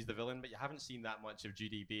that Judy's the villain, but you haven't seen that much of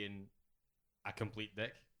Judy being a complete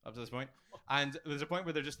dick up to this point. And there's a point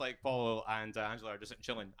where they're just like, Paul and Angela are just sitting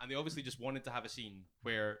chilling, and they obviously just wanted to have a scene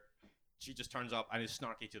where she just turns up and is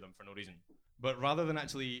snarky to them for no reason. But rather than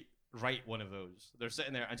actually write one of those, they're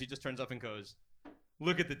sitting there and she just turns up and goes,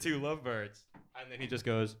 "Look at the two lovebirds," and then he just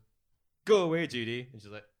goes, "Go away, Judy," and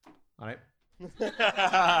she's like, "All right."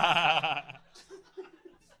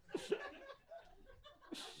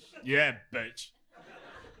 Yeah, bitch.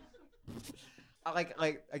 I like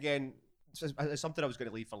again. It's something I was going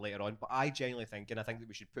to leave for later on, but I genuinely think, and I think that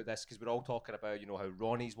we should put this because we're all talking about, you know, how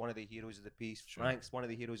Ronnie's one of the heroes of the piece, Frank's one of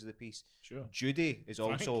the heroes of the piece. Sure. Judy is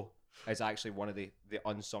Frank. also is actually one of the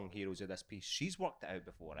unsung heroes of this piece. She's worked it out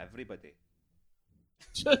before everybody.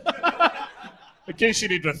 In case you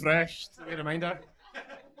need refreshed. A reminder.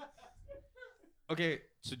 Okay,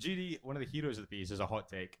 so Judy, one of the heroes of the piece, is a hot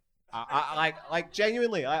take. I like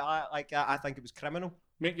genuinely. I think it was criminal.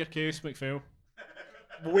 Make your case, McPhail.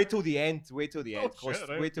 Wait till the end. Wait till the end. Oh, shit,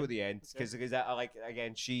 right. Wait till the end because I like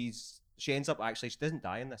again. She ends up actually. She doesn't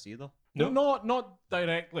die in this either. No, not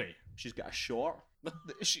directly. She's got a short.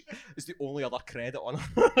 She is the only other credit on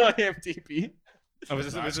her IMDb. Oh,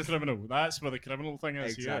 was this criminal? That's where the criminal thing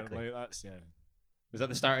is Exactly. here. Like, that's, yeah. Was that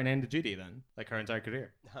the start and end of Judy then? Like her entire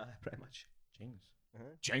career? Pretty much. James.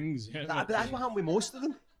 Jings, yeah. But that's what happened with most of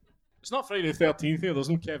them. It's not Friday the 13th here. There's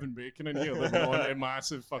no Kevin Bacon in here. They're on a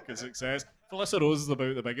massive fucking success. Felissa Rose is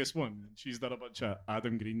about the biggest one. She's done a bunch of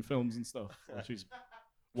Adam Green films and stuff. She's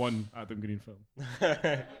one Adam Green film.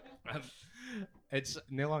 It's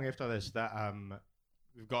not long after this that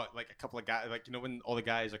we've got like a couple of guys, like, you know, when all the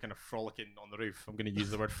guys are kind of frolicking on the roof. I'm going to use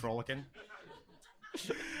the word frolicking.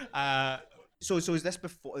 So is this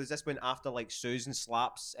before? Is this when after like Susan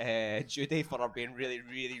slaps Judy for her being really,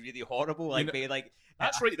 really, really horrible? Like, You know, being like,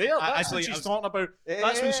 That's right there. That's actually, when I she's was- talking about.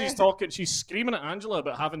 That's when she's talking. She's screaming at Angela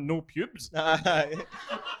about having no pubes.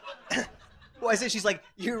 what is it? She's like,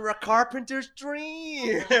 "You're a carpenter's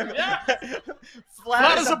dream."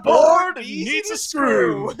 Flat as a board and needs a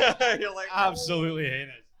screw. You're like, Absolutely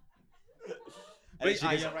heinous. And Wait, she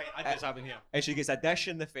gets- you're right. I did this happen here. and she gets a dish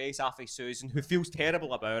in the face after Susan, who feels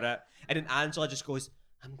terrible about it. And then Angela just goes,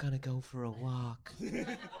 "I'm gonna go for a walk."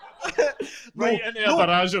 Right into a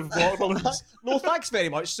barrage of water balloons. No, thanks very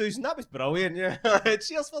much, Susan. That was brilliant. Yeah,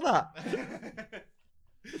 cheers for that.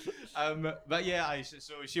 But yeah,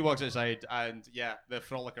 so she walks outside, and yeah, the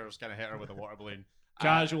frolicers kind of hit her with a water balloon.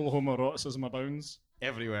 Casual homoeroticism abounds.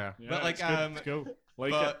 Everywhere. Yeah, but like, it's good, it's cool.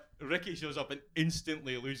 Like but Ricky shows up and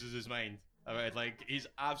instantly loses his mind about it. Like, he's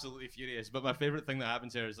absolutely furious. But my favorite thing that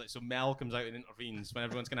happens here is like, so Mel comes out and intervenes when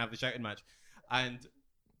everyone's gonna have the shouting match, and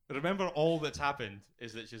remember, all that's happened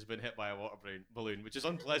is that she's been hit by a water balloon, which is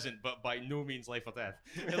unpleasant, but by no means life or death.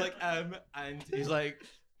 You're like, and he's like,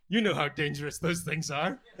 "You know how dangerous those things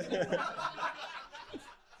are.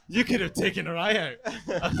 You could have taken her eye out."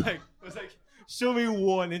 I was like, show me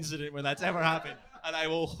one incident where that's ever happened, and I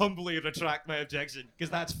will humbly retract my objection, because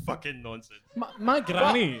that's fucking nonsense. my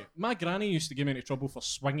granny used to get me into trouble for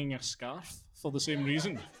swinging a scarf for the same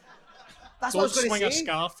reason. That's what I Don't was going swing to a say.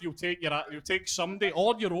 scarf. You'll take somebody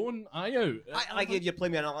or your own eye out. Like if you play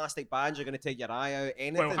me an elastic band, you're going to take your eye out.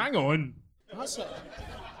 Anything. Well, hang on. That's a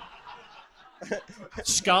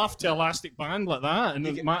scarf to elastic band like that in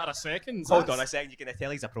a matter of seconds. Hold that's- on a second, you can tell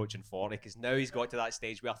he's approaching 40 because now he's got to that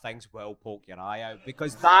stage where things will poke your eye out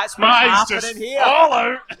because that's what's Mine's happening just here. all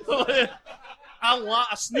out.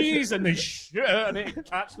 I sneeze and they shit out and they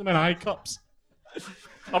catch them in eye cups.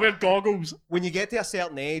 I wear goggles. When you get to a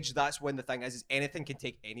certain age, that's when the thing is anything can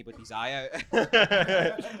take anybody's eye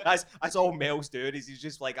out. that's all Mel's doing. Is he's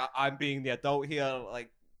just like, I'm being the adult here. Like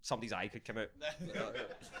somebody's eye could come out.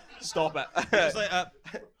 Stop it. It's like,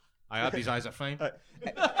 I have these eyes are fine.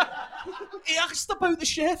 He asked about the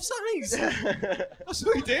chef's eyes. That's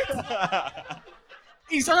what he did.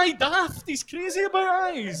 He's eye daft. He's crazy about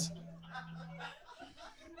eyes.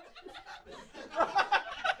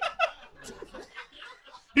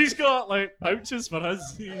 He's got like pouches for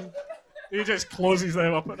his. He just closes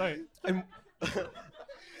them up at night. And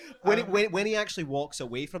when he actually walks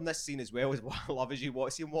away from this scene as well, is what I love is you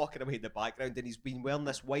see him walking away in the background and he's been wearing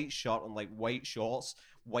this white shirt and like white shorts,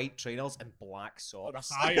 white trainers and black socks.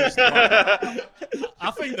 Highest black.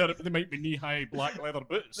 I think they might be knee-high black leather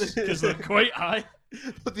boots because they're quite high.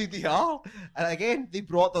 But they are. And again, they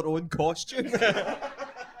brought their own costume.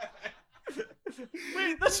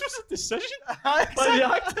 Wait, this was a decision by the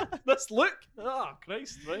actor. This look. Oh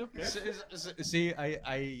Christ! Right, okay. See,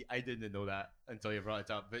 I didn't know that until you brought it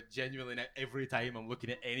up. But genuinely, now, every time I'm looking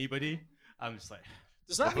at anybody, I'm just like,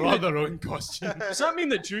 Does that they mean brought that, their own costume. does that mean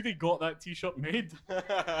that Judy got that T-shirt made?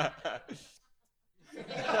 That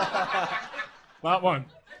one.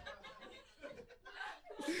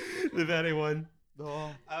 The very one.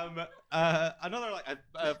 No. Another like.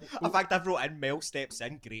 In fact, I've wrote in Mel steps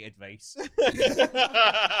in, great advice.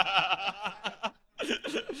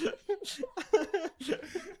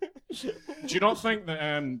 Do you not think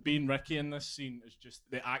that being Ricky in this scene is just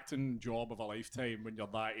the acting job of a lifetime when you're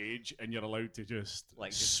that age and you're allowed to just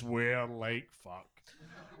swear like fuck?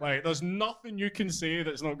 Like, there's nothing you can say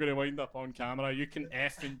that's not going to wind up on camera. You can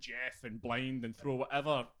F and Jeff and blind and throw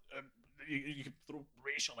whatever. You can throw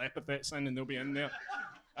racial epithets in and they'll be in there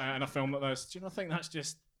in a film like this. Do you not think that's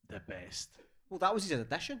just the best? Well, that was his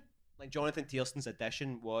audition. Like Jonathan Tierston's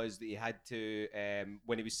audition was that he had to,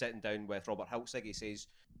 when he was sitting down with Robert Hiltzig, he says,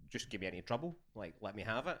 "Just give me any trouble, like let me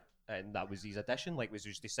have it." And that was his audition. Like, was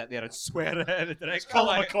just to sit there and swear at the director. Call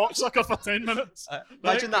him a Like, cocksucker for 10 minutes.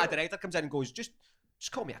 imagine that a director comes in and goes, "Just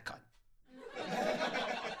call me a cunt."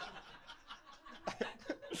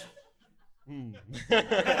 You're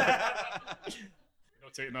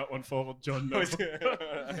not taking that one forward, John. No.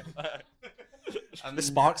 The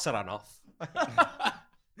sparks are enough.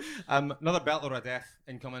 Another Battle of Death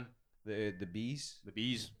incoming. The bees. The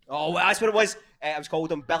bees. Oh, well, that's what it was. It was called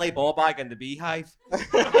Billy Bobag and the Beehive.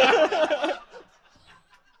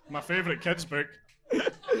 My favourite kids book.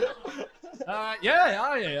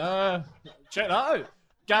 Yeah, check that out.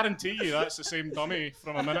 Guarantee you that's the same dummy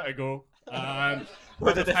from a minute ago. And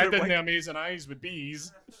With a hid different in wig. the amazing eyes with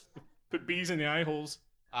bees. Put bees in the eye holes.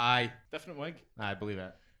 Aye, Different wig. I believe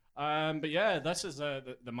it. But yeah, this is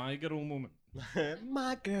the my girl moment.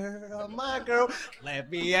 My girl, let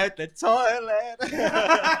me out the toilet.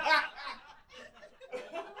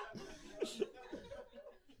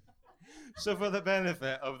 So for the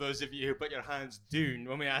benefit of those of you who put your hands down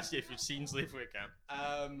when we ask you if you've seen Sleepaway Camp,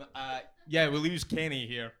 yeah, we'll lose Kenny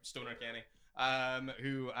here, Stoner Kenny,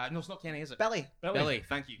 who, no, it's not Kenny, is it? Billy. Billy,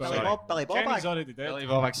 thank you. Billy Sorry. Bob, Billy Bob. Kenny's already dead. Billy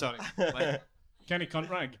Bobak, sorry. Like, Kenny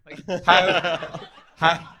Cuntrag.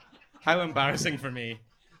 how embarrassing for me.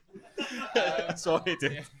 Sorry,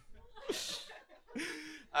 dude.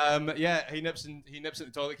 Yeah, he nips at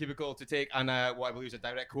the toilet cubicle to take, and what I believe is a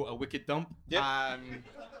direct quote, a wicked dump. Yep.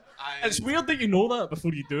 It's weird that you know that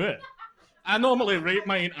before you do it. I normally rate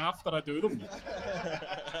mine after I do them.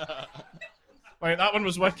 Like, that one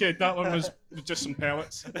was wicked, that one was just some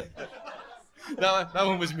pellets. that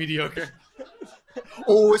one was mediocre.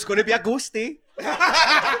 Oh, it's going to be a ghosty.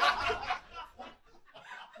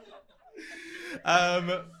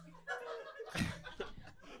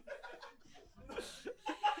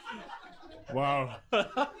 Wow.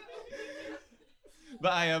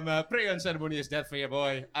 But I am pretty unceremonious death for your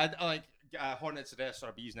boy. I'd like hornet's nest or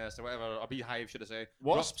a bee's nest or whatever, or a beehive, should I say?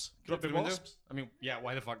 Wasps? Drop Could through be the window. wasps? I mean, yeah,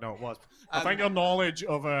 why the fuck not wasp? I think your knowledge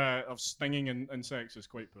of stinging insects is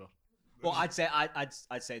quite poor. Well, I'd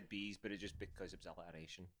said bees, but it's just because of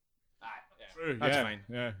alliteration. True, That's yeah. fine.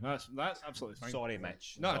 Yeah, that's absolutely fine. Sorry,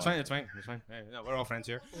 Mitch. No, it's Sorry. fine. It's fine. It's fine. Yeah, no, we're all friends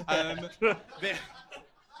here.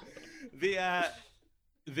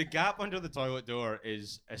 The gap under the toilet door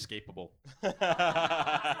is escapable.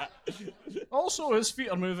 Also, his feet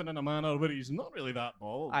are moving in a manner where he's not really that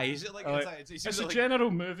bald. Aye, is it like It's a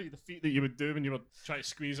general movie, the feet that you would do when you were trying to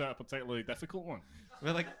squeeze out a particularly difficult one.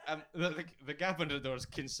 Well, like the gap under the door is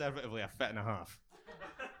conservatively a foot and a half.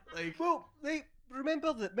 Like, Well,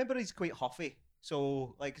 remember he's quite huffy.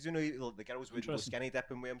 So, like, 'cause, you know, the girls would go Interesting. skinny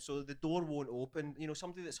dipping with him, so the door won't open. You know,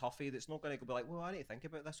 somebody that's huffy, that's not going to be like, well, I need to think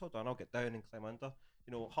about this. Hold on, I'll get down and climb under.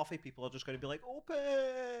 You know, huffy people are just going to be like,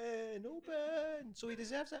 open, open. So he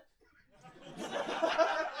deserves it.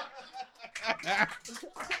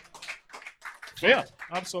 Fair,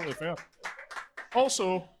 absolutely fair.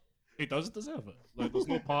 Also, he does deserve it. Like, there's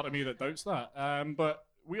no part of me that doubts that. But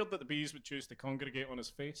weird that the bees would choose to congregate on his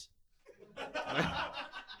face.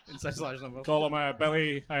 in such large numbers. Call him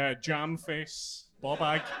Billy Jam Face,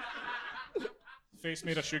 Bobag, face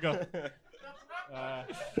made of sugar.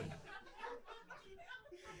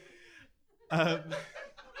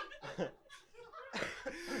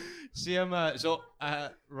 See,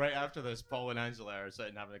 right after this, Paul and Angela are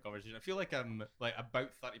sitting having a conversation. I feel like like about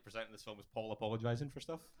 30% of this film is Paul apologising for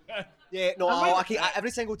stuff. Yeah, no,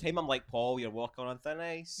 every single time I'm like, Paul, you're walking on thin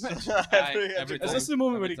ice. Every Is this the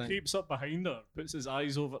moment where he time. creeps up behind her, puts his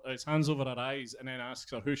hands over her eyes, and then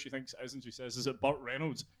asks her who she thinks it is, and she says, "Is it Burt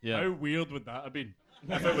Reynolds?" Yeah. How weird would that have been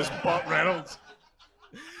if it was Burt Reynolds?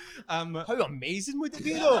 How amazing would it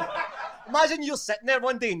be, though? Imagine you're sitting there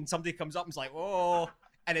one day and somebody comes up and's like, oh,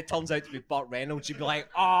 and it turns out to be Burt Reynolds. You'd be like,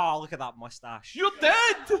 oh, look at that mustache. You're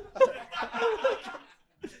dead.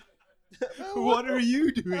 What are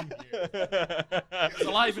you doing here? He was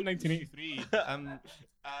alive in 1983.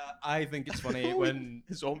 I think it's funny when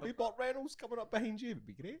Zombie Burt Reynolds coming up behind you would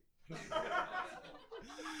be great.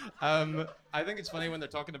 I think it's funny when they're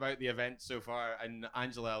talking about the event so far, and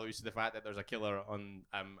Angela alludes to the fact that there's a killer on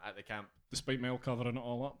at the camp. Despite Mel covering it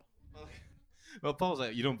all up. Well, Paul's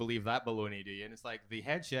like, you don't believe that baloney, do you? And it's like, the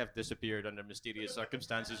head chef disappeared under mysterious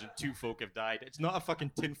circumstances and 2 folk have died. It's not a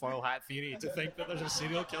fucking tinfoil hat theory to think that there's a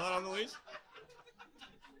serial killer on the loose.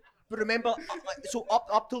 But remember, so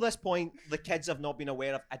up till this point, the kids have not been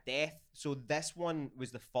aware of a death. So this one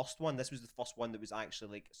was the first one. This was the first one that was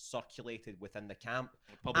actually like circulated within the camp.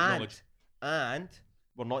 Public knowledge. And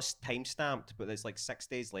we're not time stamped, but it's like 6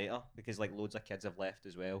 days later because like loads of kids have left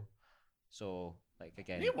as well. So like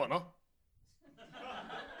again, You wanna?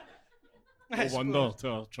 No wonder to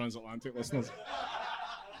our transatlantic listeners.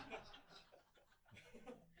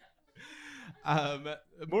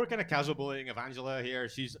 More kind of casual bullying of Angela here.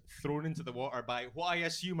 She's thrown into the water by what I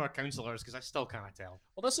assume are counsellors, because I still can't tell.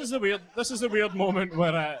 Well, this is a weird moment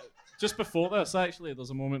where just before this, actually, there's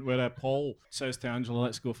a moment where Paul says to Angela,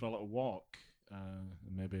 "Let's go for a little walk, and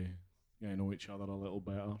maybe know each other a little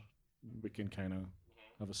better. We can kind of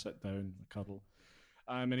have a sit down, a cuddle."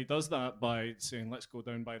 And he does that by saying, "Let's go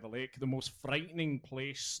down by the lake," the most frightening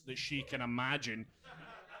place that she can imagine.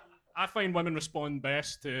 I find women respond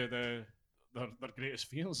best to their greatest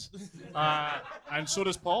fears, and so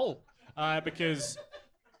does Paul, because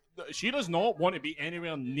She does not want to be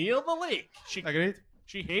anywhere near the lake. Agreed.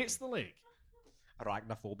 She hates the lake.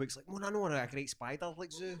 Arachnophobic's like, I know a great spider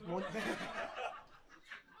like zoo. Mon."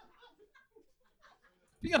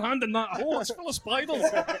 Put your hand in that hole. It's full of spiders.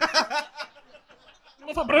 You'll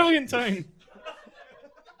have a brilliant time.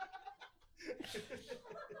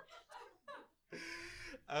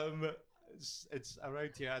 It's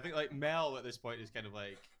around here. I think like Mel at this point is kind of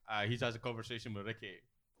like he has a conversation with Ricky.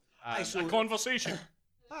 A conversation.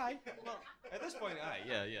 Aye. Well, at this point, aye.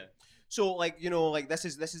 Yeah. So, like, you know, like this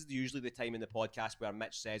is usually the time in the podcast where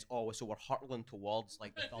Mitch says, "Oh, so we're hurtling towards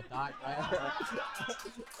like the third act, right?"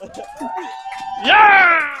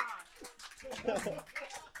 Yeah!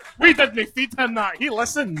 We didn't feed him that. He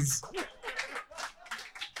listens.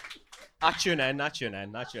 I tune in.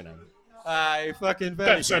 Aye, fucking very.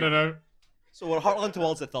 Don't send it out. So we're hurtling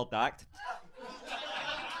towards the third act.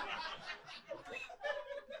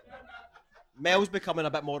 Mel's becoming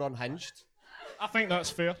a bit more unhinged. I think that's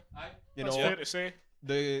fair. You That's know, fair to say.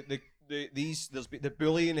 the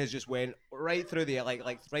bullying has just went right through the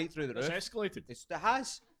right through the It's roof. escalated. It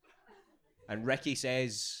has. And Ricky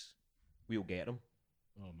says, "We'll get him."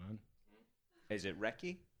 Oh, man. Is it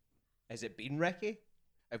Ricky? Has it been Ricky?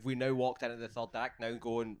 Have we now walked into the third act now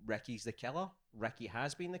going, Ricky's the killer? Ricky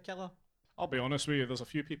has been the killer? I'll be honest with you, there's a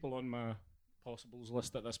few people on my possibles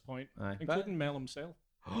list at this point, Aye. including Mel himself.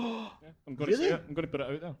 Yeah, I'm going to Really? say it. I'm going to put it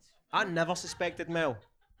out there. I never suspected Mel.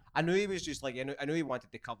 I knew he was just like, I knew he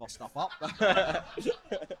wanted to cover stuff up.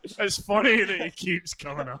 It's funny that he keeps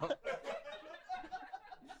coming up.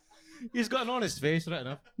 He's got an honest face, right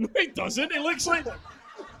enough. No, he doesn't. He looks like...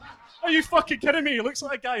 Are you fucking kidding me? He looks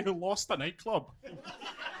like a guy who lost a nightclub.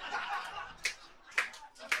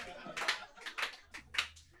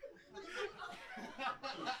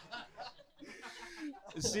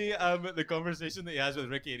 See, the conversation that he has with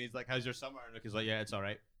Ricky, and he's like, "How's your summer?" And Ricky's like, "Yeah, it's all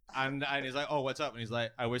right." And he's like, "Oh, what's up?" And he's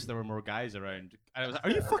like, "I wish there were more guys around." And I was like,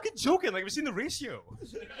 "Are you fucking joking? Like, we've seen the ratio."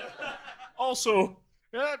 Also,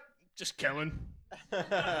 yeah, just killing.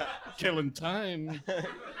 Killing time.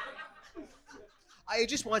 He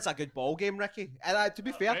just wants a good ball game, Ricky. And to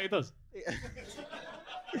be fair, Yeah, he does.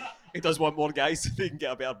 he does want more guys so he can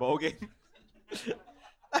get a better ball game.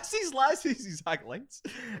 That's his exact lines.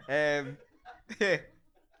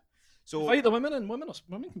 So, Fight the women, and women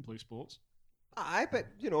can play sports. aye, but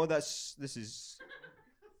you know, this is.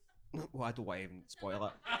 Well, I don't want to even spoil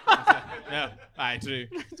it. Yeah, aye, true.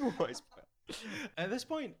 I don't want to spoil it. At this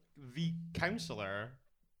point, the counselor,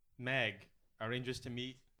 Meg, arranges to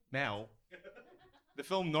meet Mel. The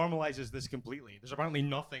film normalizes this completely. There's apparently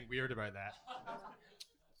nothing weird about that.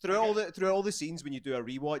 Through all the scenes when you do a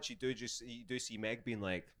rewatch, you do see Meg being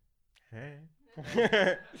like, "Hey."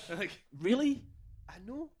 Like, really? I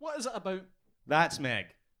know. What is it about That's Meg.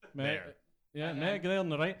 Meg? There. Yeah, Meg there on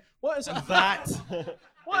the right. What is it about That.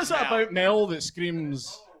 What is it about Mel that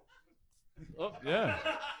screams? Oh yeah.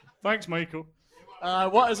 Thanks, Michael.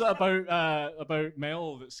 What is it about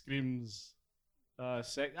Mel that screams?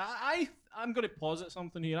 Sex? I'm going to posit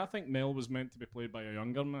something here. I think Mel was meant to be played by a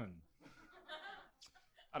younger man,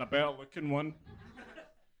 and a better looking one.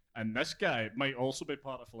 And this guy might also be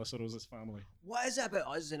part of Felissa Rose's family. What is it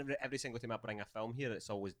about us? And every single time I bring a film here, it's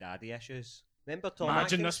always daddy issues. Remember Tom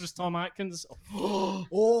Imagine Atkins? this was Tom Atkins.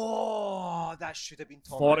 Oh, that should have been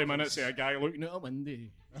Tom 40 Atkins. minutes of a guy looking out a window.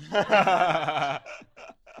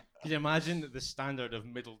 Can you imagine the standard of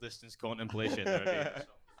middle distance contemplation there would be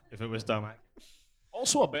if it was Tom Atkins?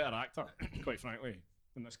 Also a better actor, quite frankly,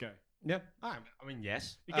 than this guy. Yeah, I mean,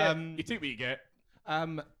 yes. You take what you get.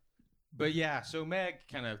 But yeah, so Meg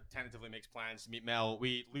kind of tentatively makes plans to meet Mel.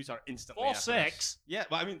 We lose her instantly. For after sex? this. Yeah,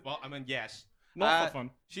 I mean, yes. Not for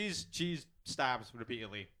fun. She's stabbed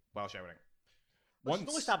repeatedly while showering. She's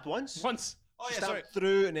only stabbed once. Once. Oh She yeah, stabbed sorry.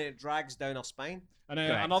 through and then it drags down her spine. And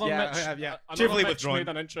Correct. another Yeah, Mitch, yeah. another Cheerfully Mitch withdrawn. made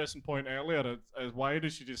an interesting point earlier. Is why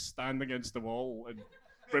does she just stand against the wall and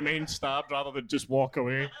remain stabbed rather than just walk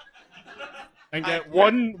away and get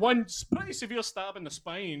one pretty severe stab in the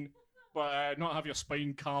spine, but not have your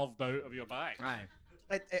spine carved out of your back? Aye.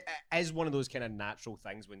 It is one of those kind of natural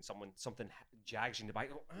things when something jags you in the back.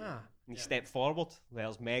 You go, and you step forward.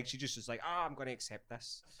 Whereas Meg, she just is like, I'm going to accept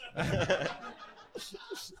this. I've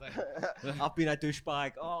been a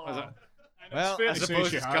douchebag. Oh. And Well, it's fair I to say suppose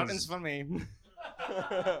she it's has. curtains for me.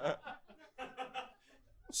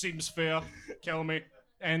 Seems fair. Kill me.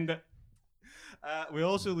 End it. We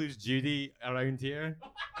also lose Judy around here.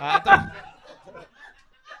 At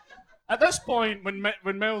this point, when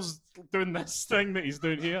Mel's doing this thing that he's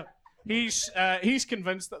doing here, he's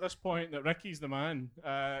convinced at this point that Ricky's the man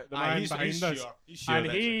behind this, He's sure and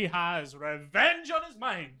that's he has revenge on his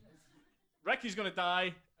mind. Ricky's gonna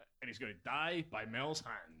die. and he's going to die by Mel's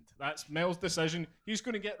hand. That's Mel's decision. He's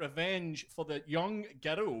going to get revenge for the young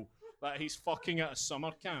girl that he's fucking at a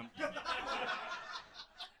summer camp.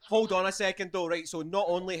 Hold on a second though, right? So not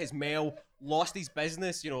only has Mel lost his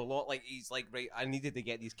business, he's like, right, I needed to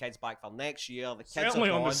get these kids back for next year. The kids Certainly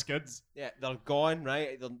are on gone. the skids. Yeah, they're gone,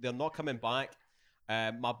 right? They're not coming back.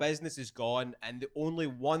 My business is gone, and the only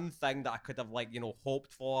one thing that I could have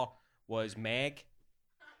hoped for was Meg,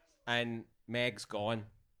 and Meg's gone.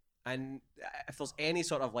 And if there's any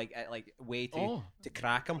sort of way to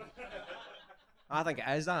crack him, I think it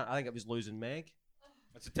is that. I think it was losing Meg.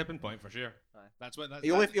 It's a tipping point for sure. That's what.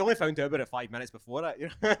 He only found out about it 5 minutes before it.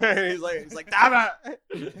 He's like, damn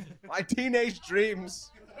it, my teenage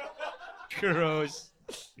dreams. Gross.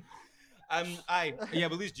 We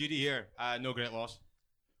lose Judy here. No great loss.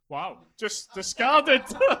 Wow, just discarded.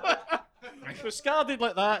 Discarded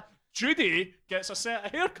like that. Judy gets a set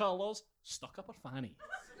of hair colours stuck up her fanny.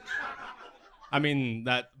 I mean,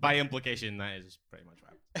 that by implication, that is pretty much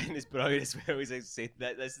right. And his brother as well. He's like saying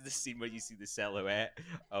that this is the scene where you see the silhouette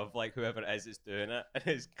of whoever it is that's doing it, and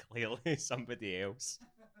it's clearly somebody else.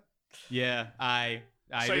 Yeah,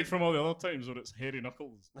 Aside from all the other times when it's hairy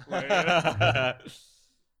knuckles.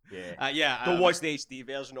 Yeah. Don't watch the HD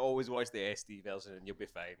version. Always watch the SD version, and you'll be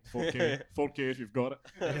fine. 4K if you've got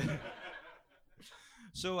it.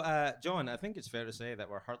 So, John, I think it's fair to say that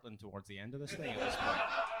we're hurtling towards the end of this thing at this point.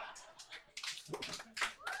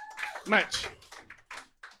 Mitch,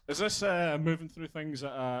 is this moving through things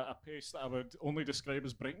at a pace that I would only describe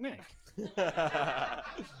as breakneck?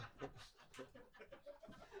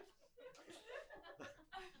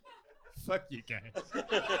 Fuck you guys.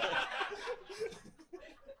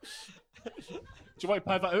 Do you want to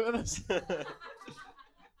pivot out of this?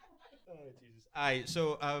 Oh, Jesus.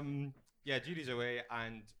 So, Judy's away,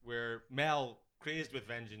 and we're Mel, crazed with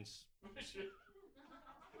vengeance.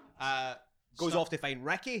 Goes off to find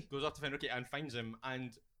Ricky. Goes off to find Ricky and finds him,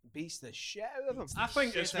 and beats the shit out of him. I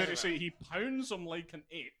think it's fair to say he pounds him like an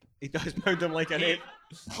ape. He does pound him like an ape.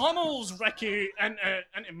 Pummels Ricky into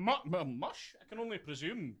mush, I can only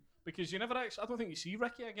presume. Because you never actually, I don't think you see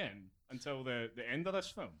Ricky again until the end of this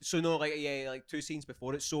film. So no, 2 scenes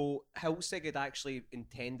before it. So Hilsig had actually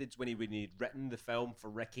intended when he'd written the film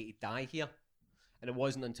for Ricky to die here, and it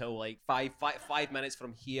wasn't until 5 minutes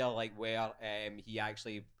from here, where he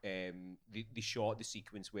actually they shot the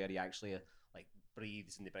sequence where he actually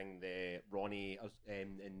breathes, and they bring the Ronnie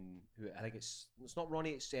and who I think it's not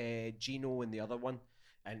Ronnie, it's Gino and the other one,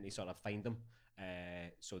 and they sort of find them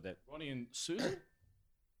so that Ronnie and Susan.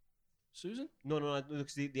 Susan? No,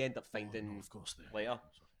 because they end up finding of course they later.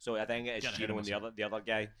 So I think it is Gino and the other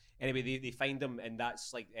guy. Anyway, they find him, and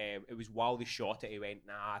that's it was while they shot it, he went,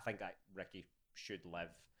 nah, I think that Ricky should live.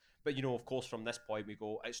 But of course, from this point we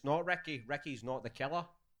go, it's not Ricky. Ricky's not the killer,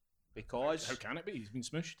 because how can it be? He's been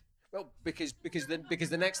smushed. Well, because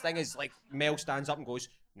the next thing is Mel stands up and goes,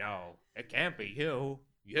 no, it can't be you.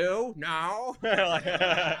 You no.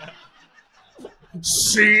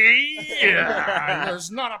 See?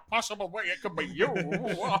 There's not a possible way it could be you.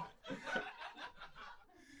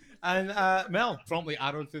 And Mel promptly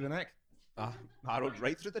arrowed through the neck. Arrowed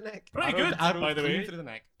right through the neck. Pretty good, by the way. Through the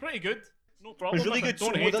neck. Pretty good. No problem. It's really good.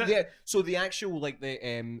 Don't hate it. So the actual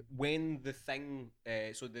when the thing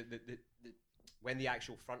when the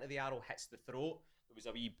actual front of the arrow hits the throat, there was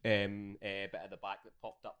a wee bit at the back that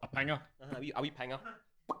popped up. A pinger. A wee pinger.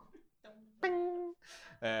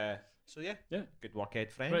 So yeah, good work,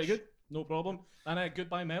 Ed French. Pretty good, no problem. And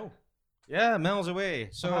goodbye, Mel. Yeah, Mel's away.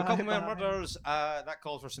 So a couple more murders. That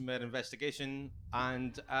calls for some more investigation,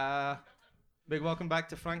 and big welcome back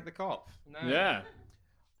to Frank the Cop. Yeah.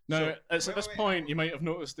 Now, it's at this point you might have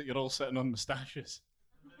noticed that you're all sitting on moustaches.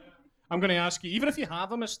 I'm going to ask you, even if you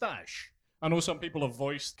have a moustache, I know some people have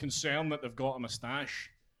voiced concern that they've got a moustache.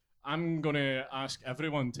 I'm going to ask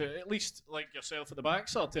everyone to, at least like yourself at the back,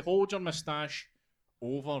 sir, to hold your moustache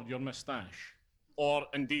over your moustache. Or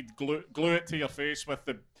indeed glue it to your face with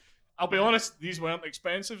the... I'll be honest, these weren't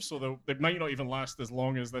expensive, so they might not even last as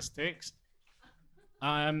long as this takes.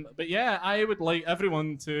 But yeah, I would like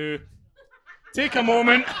everyone to take a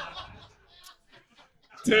moment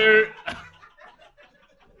to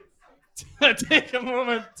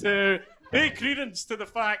pay credence to the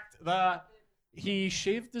fact that he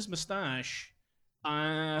shaved his moustache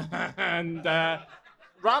and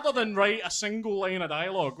rather than write a single line of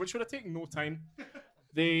dialogue, which would have taken no time,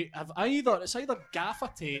 it's either gaffer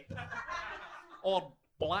tape or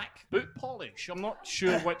black boot polish. I'm not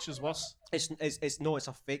sure which is worse. It's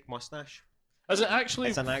a fake mustache. Is it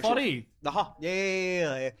actually furry?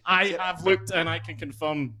 Yeah. I have looked and I can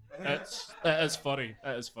confirm it is furry.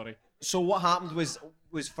 It is furry. So what happened was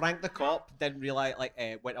Frank the cop didn't realize, like,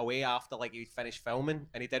 went away after like he'd finished filming,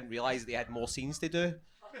 and he didn't realize that he had more scenes to do,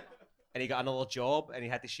 and he got another job, and he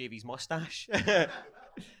had to shave his mustache.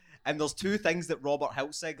 And there's two things that Robert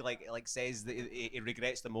Hiltzig like says that he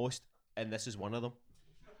regrets the most, and this is one of them.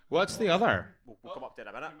 What's the other? We'll come up to it in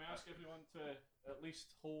a minute. Can we ask everyone to at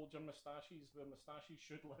least hold your moustaches where moustaches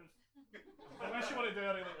should live? Unless you want to do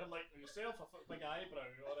anything like yourself, a big eyebrow,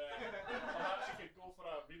 or perhaps you could go for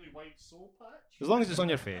a really wide soul patch. As long as it's on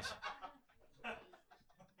your face. That's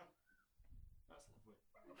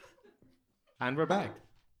lovely. And we're back.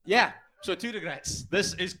 Yeah. So 2 regrets.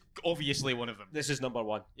 This is obviously one of them. This is number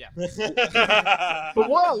one. Yeah. But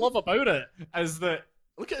what I love about it is that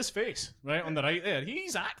look at his face right on the right there.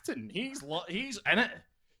 He's acting. He's in it,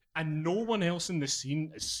 and no one else in the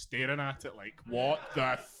scene is staring at it like, "What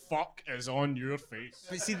the fuck is on your face?"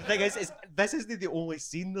 But see, the thing is this isn't the only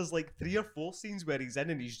scene. There's like 3 or 4 scenes where he's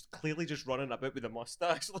in and he's clearly just running about with a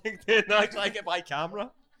mustache, like trying to get by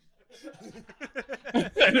camera.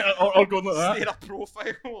 or going like that. Stay in a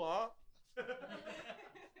profile.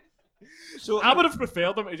 So I would have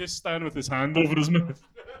preferred him to just stand with his hand over his mouth.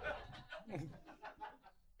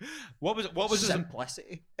 What was the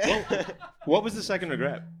simplicity? what was the second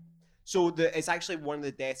regret? So it's actually one of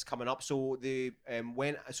the deaths coming up. So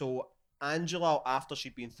Angela, after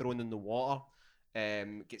she'd been thrown in the water,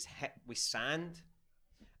 gets hit with sand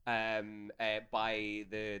by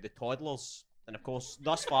the toddlers, and of course,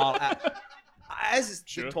 thus far, as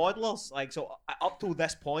Sure. the toddlers, like so, up till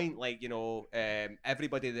this point, like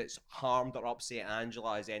everybody that's harmed or upset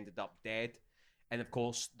Angela has ended up dead, and of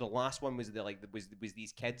course, the last one was was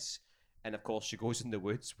these kids, and of course, she goes in the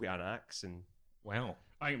woods with an axe, and Wow.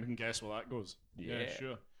 I think we can guess where that goes. Yeah,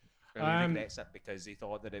 sure. really regrets it because he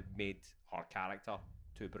thought that it made her character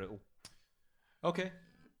too brutal. Okay.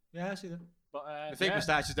 Yeah, I see that. But The fake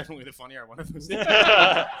moustache is definitely the funnier one of those.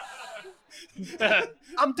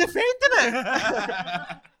 I'm defending it.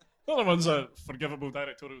 The other one's a forgivable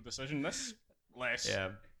directorial decision. This less.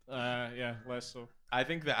 Yeah. Less so. I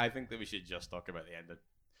think that we should just talk about the ending.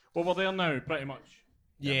 Well, we're there now, pretty much.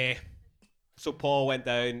 Yeah. So Paul went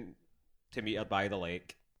down to meet her by the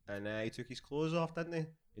lake, and he took his clothes off, didn't he?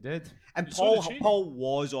 He did. And So did Paul she. Paul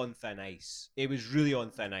was on thin ice. He was really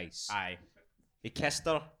on thin ice. Aye. He kissed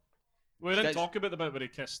her. We didn't That's- talk about the bit where he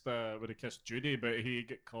kissed Judy, but he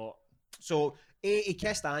get caught. So he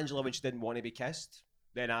kissed Angela when she didn't want to be kissed.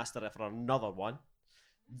 Then asked her for another one.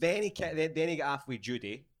 Then he got off with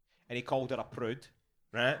Judy, and he called her a prude,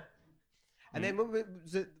 right? And then what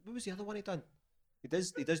was the other one he done? He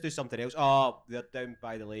does do something else. Oh, they're down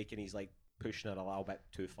by the lake, and he's like pushing her a little bit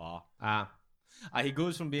too far. He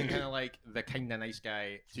goes from being kind of like the kind of nice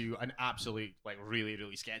guy to an absolute like really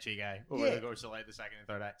really sketchy guy over Yeah. the course of like the second and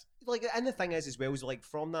third act. Like, and the thing is, as well, is like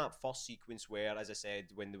from that first sequence where, as I said,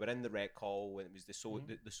 when they were in the rec hall, when it was the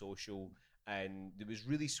social, and it was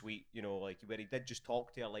really sweet, like where he did just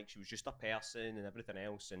talk to her like she was just a person and everything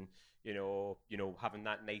else, and having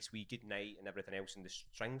that nice wee good night and everything else, and the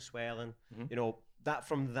string swelling, that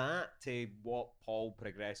from that to what Paul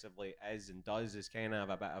progressively is and does is kind of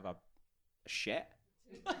a bit of a shit.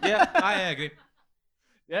 Yeah, I agree.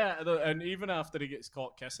 Yeah, and even after he gets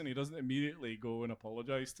caught kissing, he doesn't immediately go and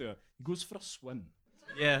apologise to her. He goes for a swim.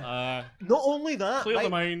 Yeah. Not only that, Clear right? the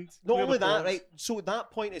mind. Not clear only the that, thoughts. right? So at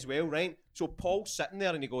that point as well, right? So Paul's sitting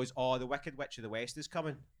there and he goes, "Oh, the Wicked Witch of the West is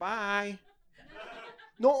coming. Bye."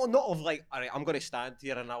 Not of like, all right, I'm going to stand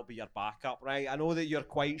here and I'll be your backup, right? I know that you're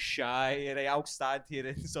quite shy, right? I'll stand here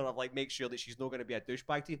and sort of like make sure that she's not going to be a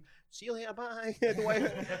douchebag to you. See you later, bye. I don't want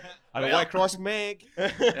to cross Meg.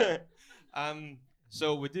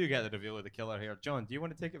 So we do get the reveal of the killer here. John, do you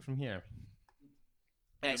want to take it from here?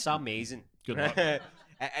 It's amazing. Good luck.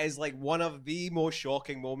 It is like one of the most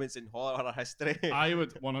shocking moments in horror history. I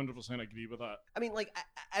would 100% agree with that. I mean, like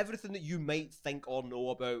everything that you might think or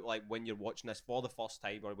know about, like when you're watching this for the first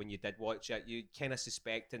time or when you did watch it, you kind of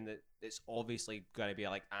suspecting that it's obviously going to be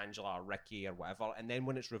like Angela or Ricky or whatever, and then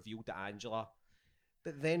when it's revealed to Angela,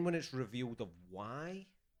 but then when it's revealed of why,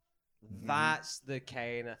 that's the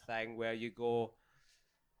kind of thing where you go,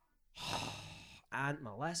 Aunt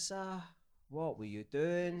Melissa, what were you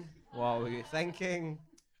doing? What were you thinking?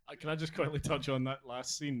 Can I just quickly touch on that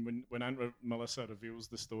last scene when Aunt Melissa reveals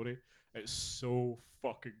the story? It's so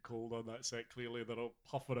fucking cold on that set. Clearly, they're all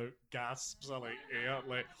puffing out gasps of like air,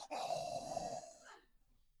 like.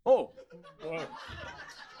 Oh.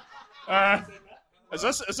 Wow. Is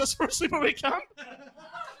this for Sleepaway Camp?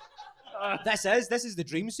 This is the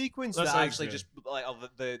dream sequence This that is, actually yeah. just like of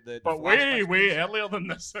the But flashbacks. way earlier than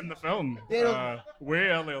this in the film. Yeah, Way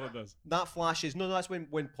earlier than this. that flashes. No, that's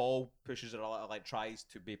when Paul pushes her a little, like tries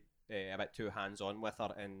to be a bit too hands-on with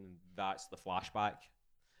her, and that's the flashback.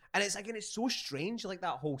 And it's again, it's so strange, like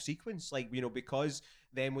that whole sequence, like, you know, because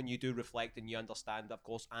then when you do reflect and you understand that, of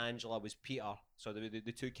course, Angela was Peter. So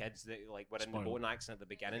the two kids that like were in the boating accident at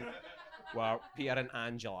the beginning were Peter and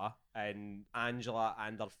Angela and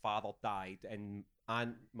her father died, and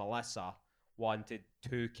Aunt Melissa wanted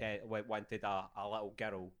wanted a little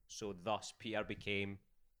girl, so thus Peter became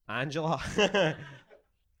Angela.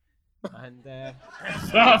 And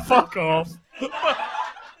Fuck off.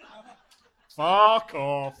 Fuck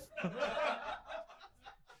off.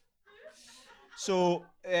 so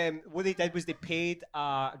what they did was they paid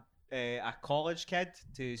a college kid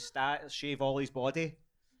to shave all his body,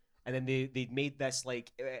 and then they made this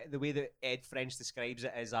like the way that Ed French describes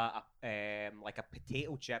it is a like a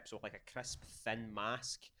potato chip, so like a crisp thin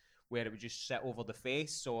mask where it would just sit over the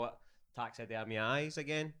face, so taxidermy eyes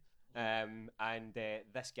again. And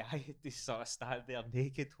this guy just sort of stand there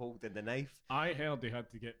naked holding the knife. I heard they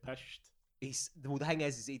had to get pished. The thing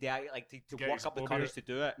is he like to Get work his up the bobby courage out. to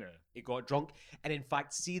do it. Yeah. He got drunk, and in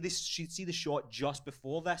fact, see the shot just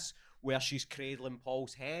before this where she's cradling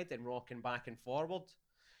Paul's head and rocking back and forward.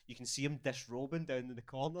 You can see him disrobing down in the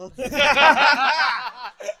corner.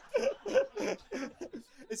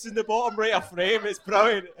 It's in the bottom right of frame. It's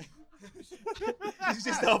brilliant. He's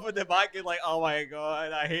just up in the back and like, oh my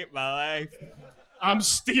god, I hate my life. I'm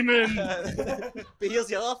steaming. But here's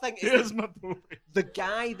the other thing: is Here's my boy. the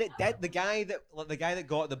guy that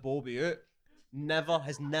got the Bobby out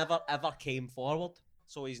has never ever came forward.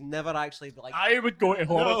 So he's never actually like. I would go to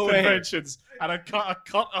horror No way. conventions and I'd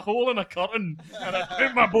cut a hole in a curtain and I'd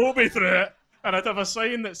put my Bobby through it and I'd have a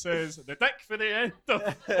sign that says the dick for the end of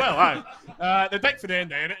the dick for the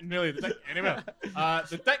end of anything really, the dick anywhere.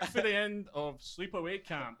 The dick for the end of Sleepaway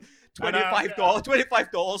Camp.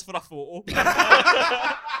 $25 for a photo.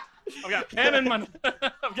 I've got a pen in my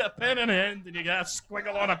I've got a pen in the end and you get a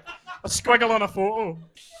squiggle on a photo.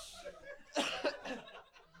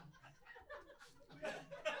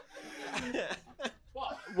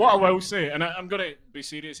 What I will say, and I'm going to be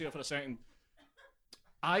serious here for a second,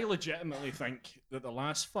 I legitimately think that the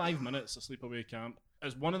last 5 minutes of Sleepaway Camp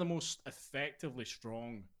is one of the most effectively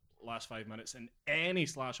strong last 5 minutes in any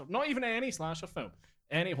slasher, not even any slasher film,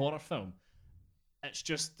 any horror film. It's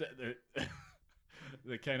just the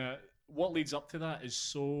kind of, what leads up to that is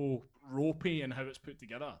so ropey in how it's put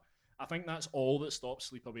together. I think that's all that stops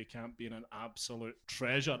Sleepaway Camp being an absolute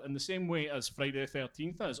treasure, in the same way as Friday the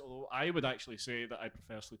 13th is, although I would actually say that I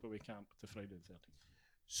prefer Sleepaway Camp to Friday the 13th.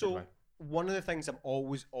 So one of the things I'm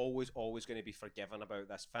always going to be forgiven about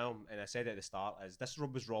this film, and I said at the start, is this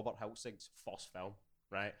was Robert Hiltsig's first film,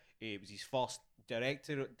 right? It was his first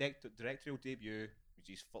directorial debut. It was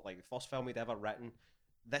his first film he'd ever written.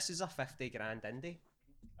 This is a $50,000 indie,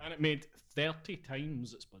 And it made 30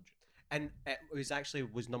 times its budget. and it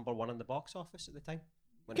was number one in the box office at the time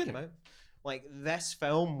when it came out. Like this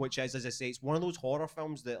film, which is, as I say, it's one of those horror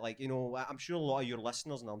films that, like, you know, I'm sure a lot of your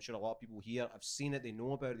listeners and I'm sure a lot of people here have seen it, they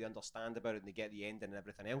know about it, they understand about it, and they get the ending and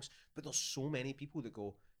everything else. But there's so many people that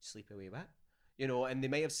go Sleepaway with, you know, and they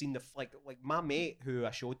might have seen like my mate who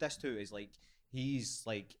I showed this to is like, he's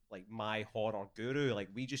like my horror guru. Like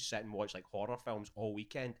we just sit and watch like horror films all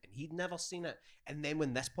weekend, and he'd never seen it. And then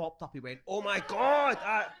when this popped up, he went, "Oh my god,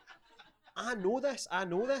 I know this,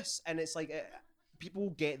 and it's like people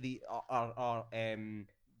get the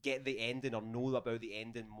get the ending or know about the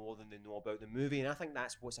ending more than they know about the movie, and I think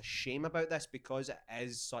that's what's a shame about this, because it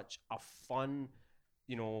is such a fun,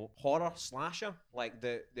 you know, horror slasher. Like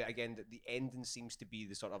the ending seems to be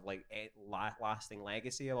the sort of like lasting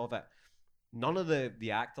legacy of it. None of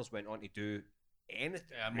the actors went on to do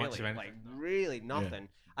anything, much of anything. like really nothing.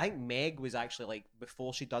 I think Meg was actually, like,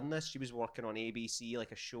 before she done this, she was working on ABC,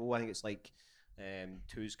 like a show. I think it's like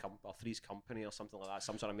Three's Company or something like that,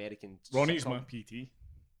 some sort of American. Ronnie's sitcom. my PT.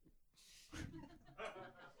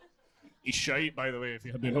 He's shite, by the way, if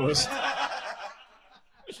you hadn't noticed. No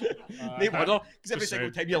wonder, because every just single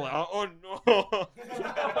saying. time you're like, oh no, oh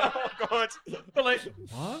god. But like,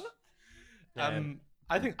 what?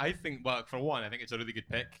 I think. Well, for one, I think it's a really good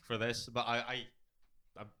pick for this. But I'm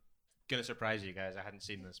gonna surprise you guys. I hadn't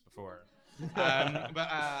seen this before. But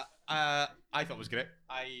I thought it was great.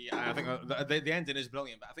 I think the ending is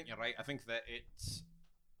brilliant. But I think you're right. I think that it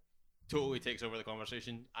totally takes over the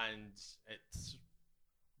conversation, and it's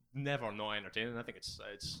never not entertaining. I think it's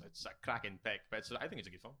a cracking pick. But I think it's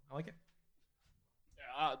a good film. I like it.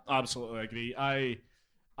 Yeah, I absolutely agree. I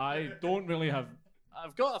don't really have.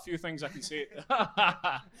 I've got a few things I can say.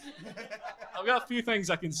 I've got a few things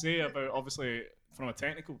I can say about, obviously, from a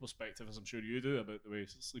technical perspective, as I'm sure you do, about the way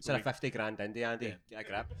Is it a Sleepaway. $50,000 indie, Andy? Yeah. Get a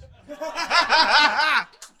grab.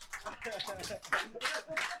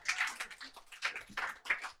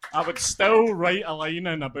 I would still write a line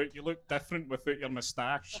in about you look different without your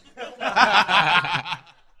moustache.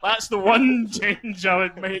 That's the one change I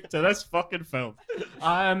would make to this fucking film.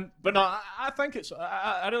 But no, I think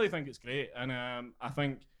I really think it's great, and I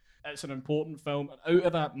think it's an important film. And out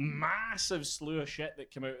of that massive slew of shit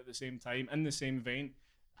that came out at the same time, in the same vein,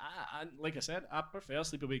 like I said, I prefer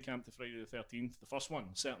Sleepaway Camp to Friday the 13th, the first one,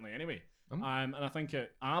 certainly anyway. And I think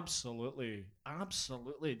it absolutely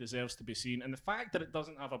deserves to be seen. And the fact that it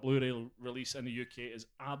doesn't have a Blu-ray release in the UK is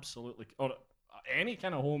absolutely, or any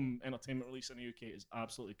kind of home entertainment release in the UK is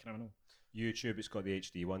absolutely criminal. YouTube, it's got the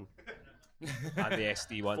HD one and the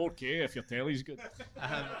SD one. 4K if your telly's good.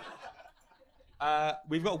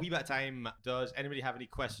 We've got a wee bit of time. Does anybody have any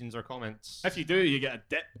questions or comments? If you do, you get a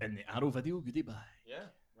dip in the Arrow video goodie bag. Yeah,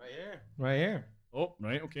 right here. Right here. Oh,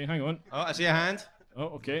 right, okay, hang on. Oh, I see a hand. Oh,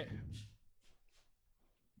 okay.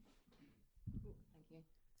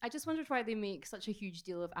 I just wondered why they make such a huge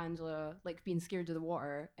deal of Angela like being scared of the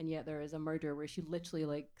water, and yet there is a murder where she literally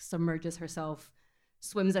like submerges herself,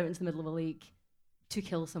 swims out into the middle of a lake to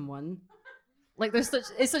kill someone. Like it's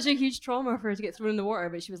such a huge trauma for her to get thrown in the water,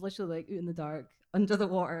 but she was literally like out in the dark under the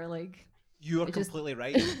water. Like You are it just- completely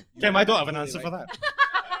right. Kim, I don't have an Completely answer for right. that.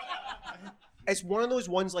 It's one of those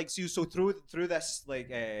ones like so through this like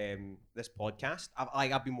this podcast,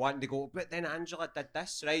 I've been wanting to go, but then Angela did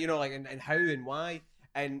this, right? You know, like and how and why.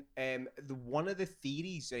 And the one of the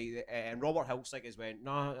theories, right, and Robert Hiltzik has went,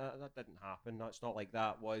 no, that didn't happen. No, it's not like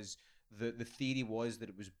that. Was the theory was that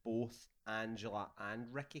it was both Angela and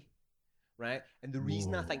Ricky, right? And the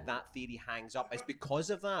reason I think that theory hangs up is because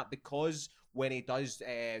of that. Because when he does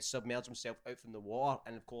submerge himself out from the water,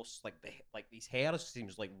 and of course, like his hair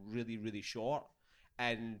seems like really, really short,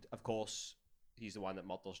 and of course, he's the one that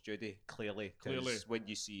murders Judy. Clearly, when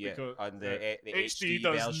you see it Because on the HD HD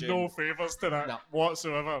does version, no favours to that No.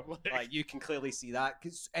 whatsoever. like you can clearly see that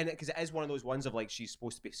because it is one of those ones of like she's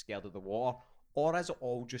supposed to be scared of the water, or is it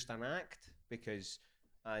all just an act because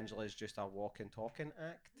Angela's just a walking talking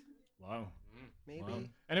act? Wow. Maybe. Wow.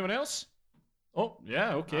 Anyone else? Oh,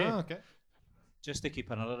 yeah, okay. Okay. Just to keep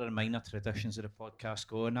another of minor traditions of the podcast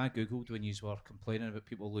going, I googled when you were complaining about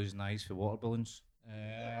people losing eyes for water balloons.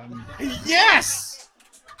 Yes!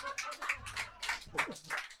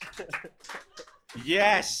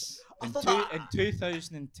 Yes! In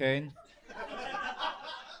 2010,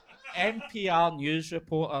 NPR news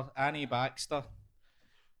reporter Annie Baxter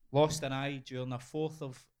lost an eye during a 4th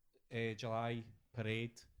of July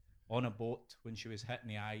parade on a boat when she was hit in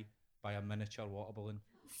the eye by a miniature water balloon.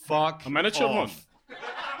 Fuck. A miniature off.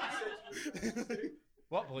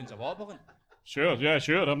 Water balloon's a water balloon. Sure, yeah,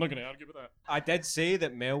 sure. I'm not going to argue with that. I did say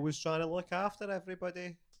that Mel was trying to look after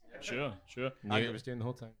everybody, Sure. Knew it was doing the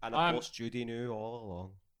whole time. and of course Judy knew all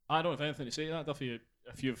along. I don't have anything to say to that.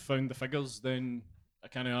 If you've found the figures, then I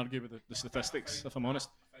can't argue with the statistics, if I'm honest.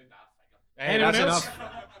 Hey, Anyone that's else?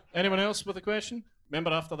 enough. Anyone else with a question?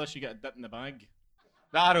 Remember, after this, you get a dip in the bag.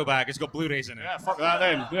 The Arrow bag, it's got Blu-rays in it. Yeah, fuck that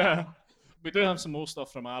then. Yeah. We do have some more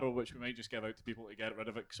stuff from Arrow, which we might just give out to people to get rid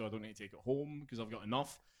of it, so I don't need to take it home because I've got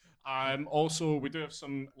enough. Also, we do have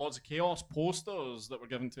some Lords of Chaos posters that were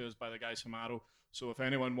given to us by the guys from Arrow. So if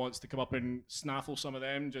anyone wants to come up and snaffle some of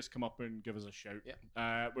them, just come up and give us a shout. Yeah.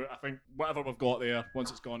 I think whatever we've got there,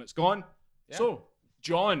 once it's gone, it's gone. Yeah. So,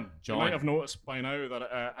 John, John. you might have noticed by now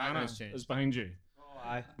that Anna has changed. is behind you.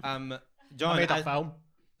 Aye. John, I made a as- film.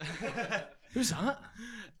 Who's that?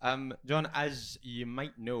 John, as you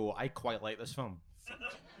might know, I quite like this film.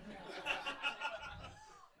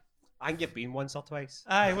 I think you've been once or twice.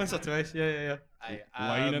 Aye, once or twice. Yeah.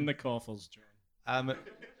 Line in the coffers, John.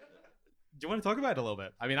 Do you want to talk about it a little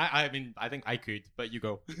bit? I mean, I think I could, but you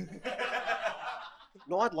go.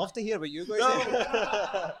 No, I'd love to hear what you guys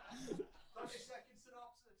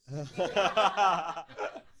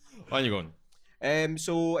Why are you going?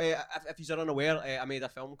 So, if you're unaware, I made a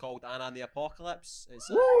film called Anna and the Apocalypse. It's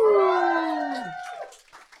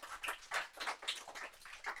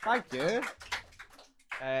Thank you.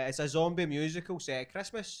 It's a zombie musical set at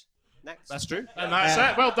Christmas. Next. That's true. And that's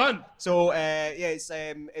it. Well done. So, it's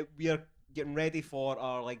we are getting ready for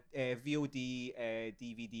our VOD,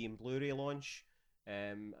 DVD, and Blu-ray launch.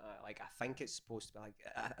 I think it's supposed to be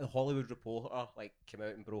a Hollywood Reporter came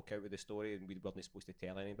out and broke out with the story, and we weren't supposed to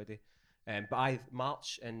tell anybody. But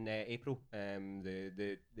March and April,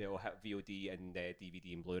 they'll have VOD and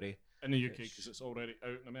DVD and Blu-ray. In the UK, because it's already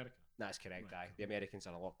out in America. That's correct. Right. Aye, the Americans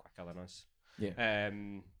are a lot quicker than us. Yeah.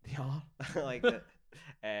 They are like that.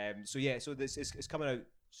 So this it's coming out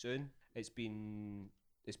soon. It's been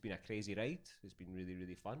a crazy ride. It's been really,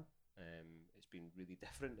 really fun. It's been really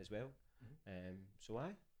different as well. So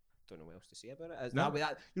don't know what else to say about it.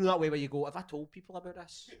 You know that way where you go, have I told people about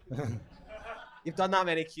this? You've done that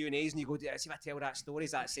many Q&As and you go, see if I tell that story,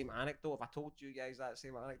 is that same anecdote? Have I told you guys that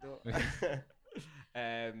same anecdote?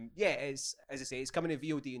 Yeah, it's, as I say, it's coming to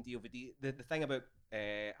VOD and DVD. The thing about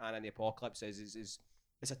Anna and the Apocalypse is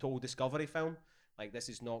it's a total discovery film. Like, this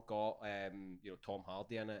has not got Tom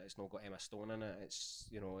Hardy in it. It's not got Emma Stone in it. It's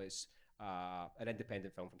it's an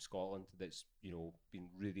independent film from Scotland that's been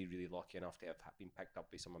really, really lucky enough to have been picked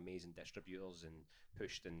up by some amazing distributors and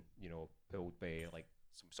pushed and pulled by like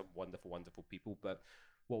some wonderful, wonderful people. But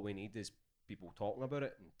what we need is people talking about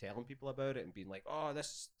it and telling people about it and being like, oh,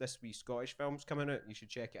 this wee Scottish film's coming out, you should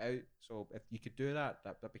check it out. So if you could do that'd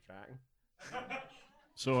be cracking.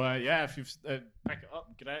 So yeah, if you pick it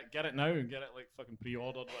up, get it now and get it like fucking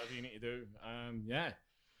pre-ordered, whatever you need to do.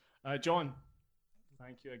 John,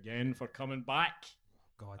 thank you again for coming back.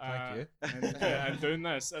 God, thank you. And doing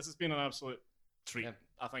this. This has been an absolute treat. Yeah.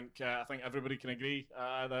 I think everybody can agree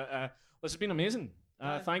that this has been amazing.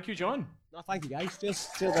 Thank you, John. No, thank you, guys. Cheers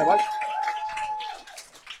very much.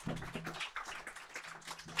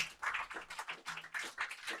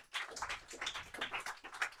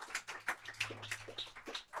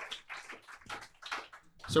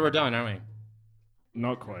 So we're done, aren't we?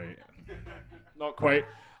 Not quite. Not quite.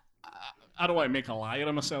 I don't want to make a liar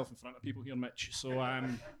of myself in front of people here, Mitch. So I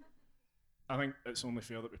think it's only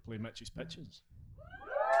fair that we play Mitch's pitches.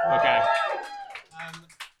 Okay.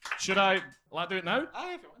 Should I? Will I do it now?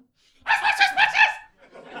 Aye, if you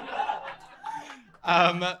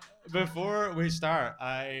want. Before we start,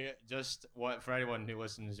 I just want, for anyone who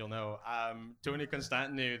listens, you'll know, Tony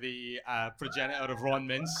Constantino, the progenitor of Ron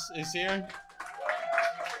Mintz, is here.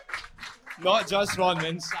 Not just Ron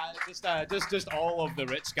Mintz, just all of the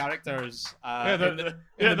rich characters. The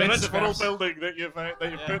rich world building that you've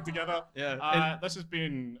put together. Yeah. This has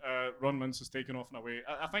been Ron Mintz has taken off in a way.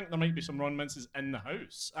 I think there might be some Ron Mintzes in the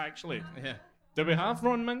house, actually. Yeah. Do we have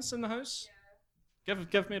Ron Mintz in the house? Give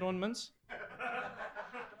me Ron Mintz.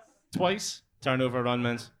 Twice. Turn over Ron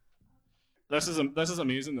Mintz. This is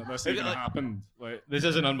amazing that this even happened. Like, this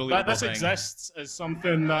is an unbelievable this thing. Exists as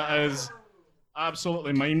something that is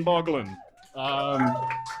absolutely mind-boggling.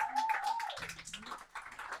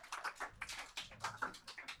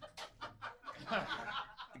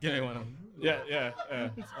 Give me one of them. Yeah.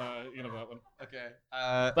 You know that one. Okay.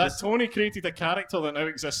 That Tony created a character that now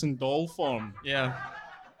exists in doll form. Yeah.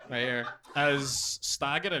 Right here. Is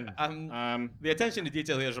staggering. The attention to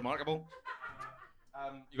detail here is remarkable.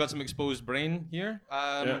 You got some exposed brain here.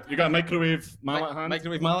 You got a microwave mallet hand.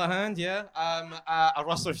 Microwave mallet hand, yeah. A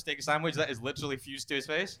rustler steak sandwich that is literally fused to his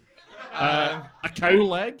face. A cow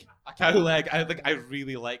leg. A cow leg. I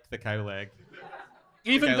really like the cow leg.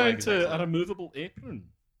 Even down to a removable apron.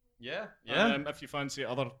 Yeah. If you fancy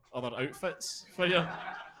other outfits for your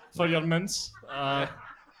mince.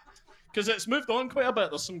 Because it's moved on quite a bit.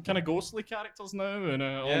 There's some kind of ghostly characters now and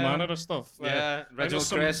all manner of stuff. Reginald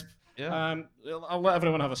Crisp. Yeah. I'll let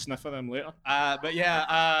everyone have a sniff of them later. But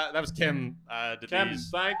yeah, that was Kim. Kim,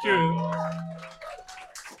 thank you.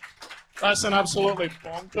 That's an absolutely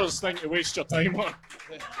bonkers thing to waste your time on.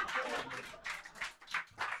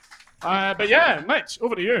 But yeah, Mitch,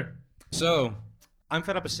 over to you. So, I'm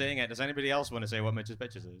fed up of saying it. Does anybody else want to say what Mitch's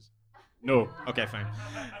Pitches is? No. Okay, fine.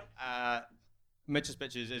 Mitch's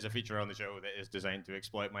Pitches is a feature on the show that is designed to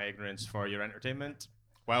exploit my ignorance for your entertainment.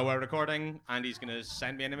 While we're recording, Andy's going to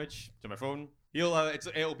send me an image to my phone.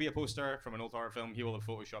 It'll be a poster from an old horror film. He will have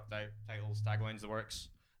photoshopped out titles, taglines, the works.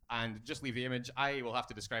 And just leave the image. I will have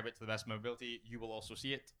to describe it to the best of my ability. You will also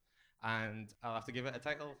see it. And I'll have to give it a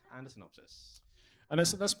title and a synopsis. And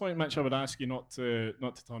it's at this point, Mitch, I would ask you not to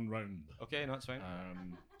turn round. Okay, no, it's fine.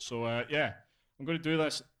 Yeah, I'm going to do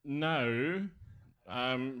this now.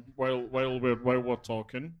 While we're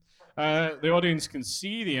talking, the audience can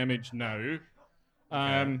see the image now.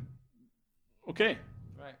 Okay.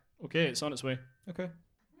 Right. Okay, it's on its way. Okay.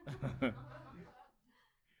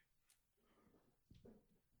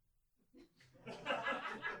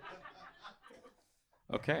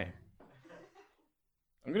 Okay.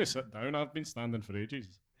 I'm going to sit down. I've been standing for ages.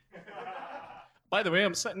 By the way,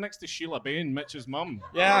 I'm sitting next to Sheila Bain, Mitch's mum.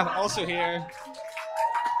 Yeah, also here.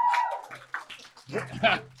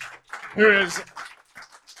 who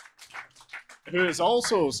is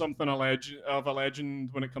also something of a legend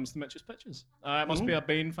when it comes to Mitch's Pitches. It must be a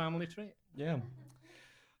Bain family trait. Yeah.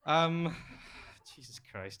 Jesus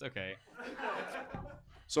Christ. Okay.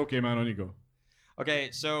 It's okay, man. On you go.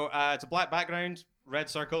 Okay, so it's a black background, red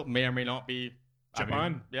circle, may or may not be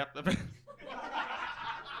Japan. Yep.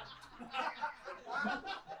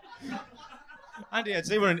 Andy, I'd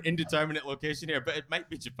say we're in an indeterminate location here, but it might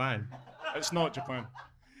be Japan. It's not Japan.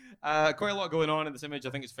 Quite a lot going on in this image. I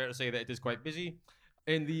think it's fair to say that it is quite busy.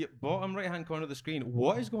 In the bottom right-hand corner of the screen,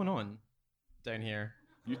 what is going on down here?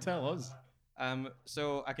 You tell us.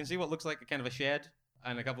 So I can see what looks like a kind of a shed,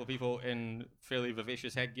 and a couple of people in fairly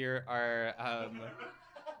vivacious headgear are,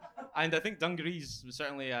 and I think dungarees,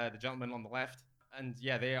 certainly the gentleman on the left, and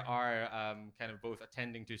yeah, they are kind of both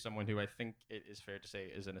attending to someone who I think it is fair to say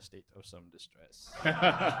is in a state of some distress.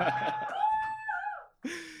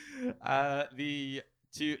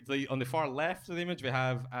 On the far left of the image, we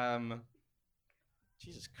have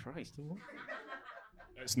Jesus Christ. What?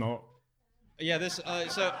 It's not. Yeah, this.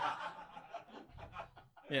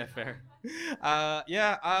 Yeah, fair. A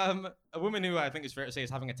woman who I think is fair to say is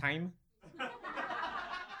having a time.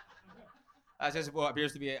 Says what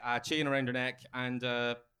appears to be a chain around her neck and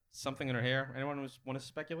something in her hair. Anyone want to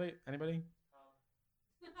speculate? Anybody?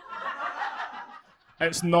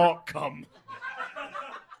 It's not cum.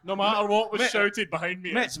 No matter what was shouted behind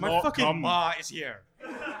me, Mitch, it's my not fucking cum. ma is here.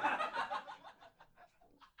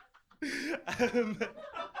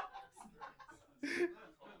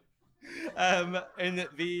 In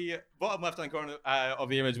the bottom left-hand corner of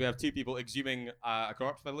the image, we have two people exhuming a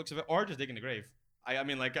corpse by the looks of it, or just digging a grave. I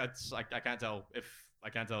mean, like, I can't tell if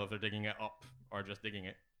they're digging it up or just digging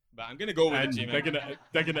it. But I'm gonna go with exhuming.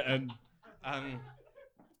 Digging it in.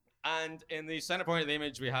 And in the center point of the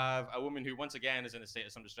image, we have a woman who, once again, is in a state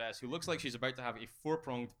of some distress, who looks like she's about to have a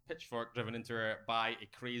four-pronged pitchfork driven into her by a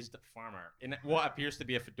crazed farmer in what appears to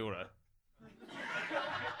be a fedora.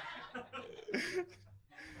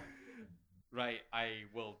 Right, I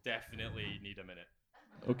will definitely need a minute.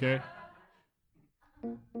 Okay.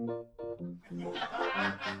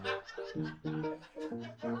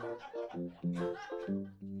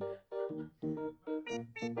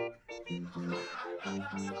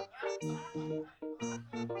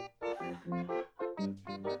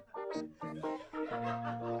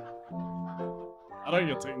 I know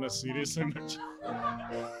you're taking this seriously, Mitch.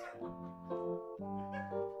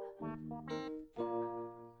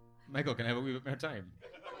 Michael, can I have a wee bit more time?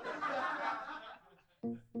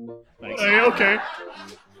 Thanks. Okay.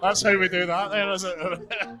 That's how we do that then, is it?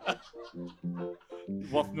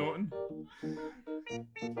 Worth noting.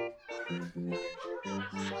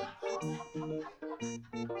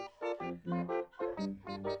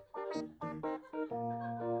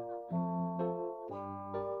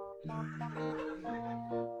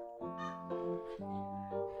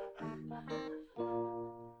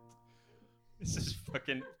 This is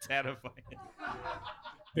fucking terrifying.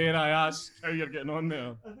 Dare I ask how you're getting on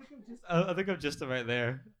there? I think I'm just about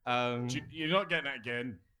there. You're not getting it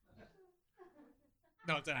again.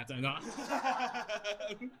 No, no.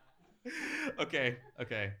 Okay.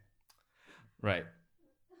 Right.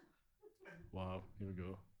 Wow, here we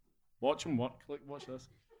go. Watch him work. Watch this.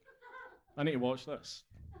 I need to watch this.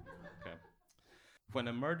 Okay. When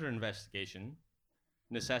a murder investigation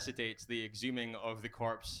necessitates the exhuming of the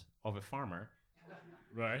corpse of a farmer,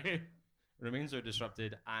 Right. remains are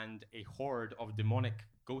disrupted and a horde of demonic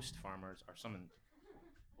ghost farmers are summoned.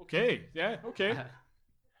 Okay, yeah, okay.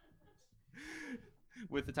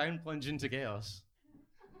 With the town plunged into chaos,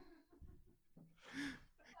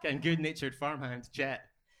 can good-natured farmhand Chet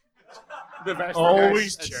reverse the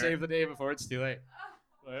Always curse and Chet. save the day before it's too late?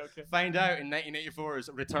 Right, okay. Find out in 1984's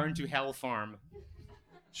Return to Hell Farm.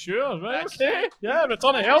 Sure, right, okay. Yeah,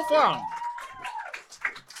 Return to Hell Farm.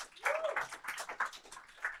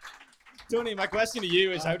 Tony, my question to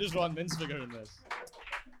you is, how does Ron Mintz figure in this?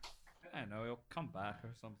 I don't know, he'll come back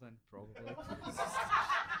or something, probably.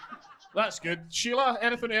 That's good. Sheila,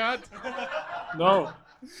 anything to add? No.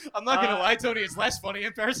 I'm not gonna lie, Tony, it's less funny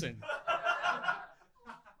in person.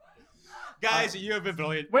 Guys, you have been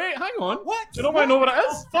brilliant. Wait, hang on. What? Do you know I know what it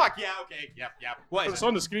is? Fuck, yeah, okay, yep. What is It's it?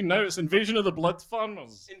 on the screen now. It's Invasion of the Blood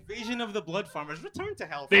Farmers. Invasion of the Blood Farmers, Return to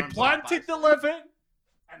Hell They Farm. planted the living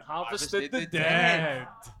and harvested the dead.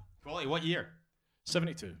 Quality, what year?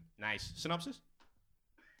 72. Nice. Synopsis?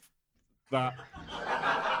 That.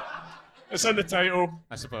 It's in the title.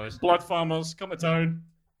 I suppose. Blood Farmers, come to town.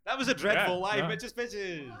 That was a dreadful Yeah, live yeah. Bitches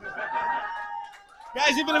Bitches.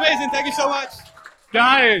 Guys, you've been amazing. Thank you so much.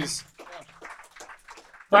 Guys,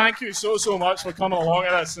 thank you so much for coming along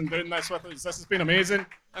with us and doing this with us. This has been amazing.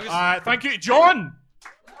 Thank you to John.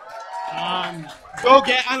 Go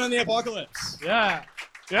get Anna in the Apocalypse. Yeah.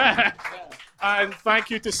 And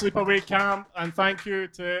thank you to Sleepaway Camp, and thank you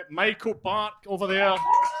to Michael Park over there,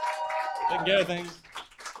 Taking care of things.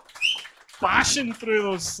 bashing through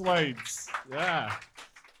those slides. Yeah.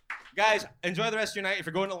 Guys, enjoy the rest of your night. If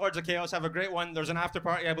you're going to Lords of Chaos, have a great one. There's an after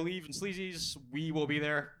party, I believe, in Sleazy's. We will be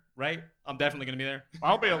there. right? I'm definitely going to be there.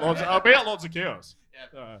 I'll be at Lords of Chaos.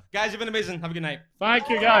 Yeah. Guys, you've been amazing. Have a good night. Thank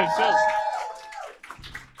you, guys. Cheers.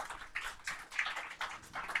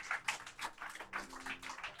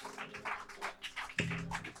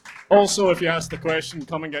 Also, if you ask the question,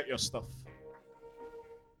 come and get your stuff.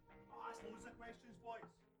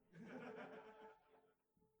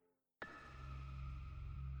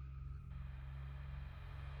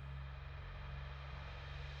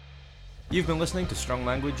 You've been listening to Strong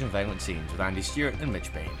Language and Violent Scenes with Andy Stewart and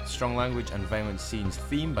Mitch Bain. Strong Language and Violent Scenes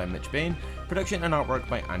theme by Mitch Bain, production and artwork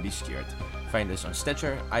by Andy Stewart. Find us on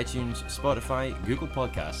Stitcher, iTunes, Spotify, Google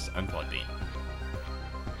Podcasts, and Podbean.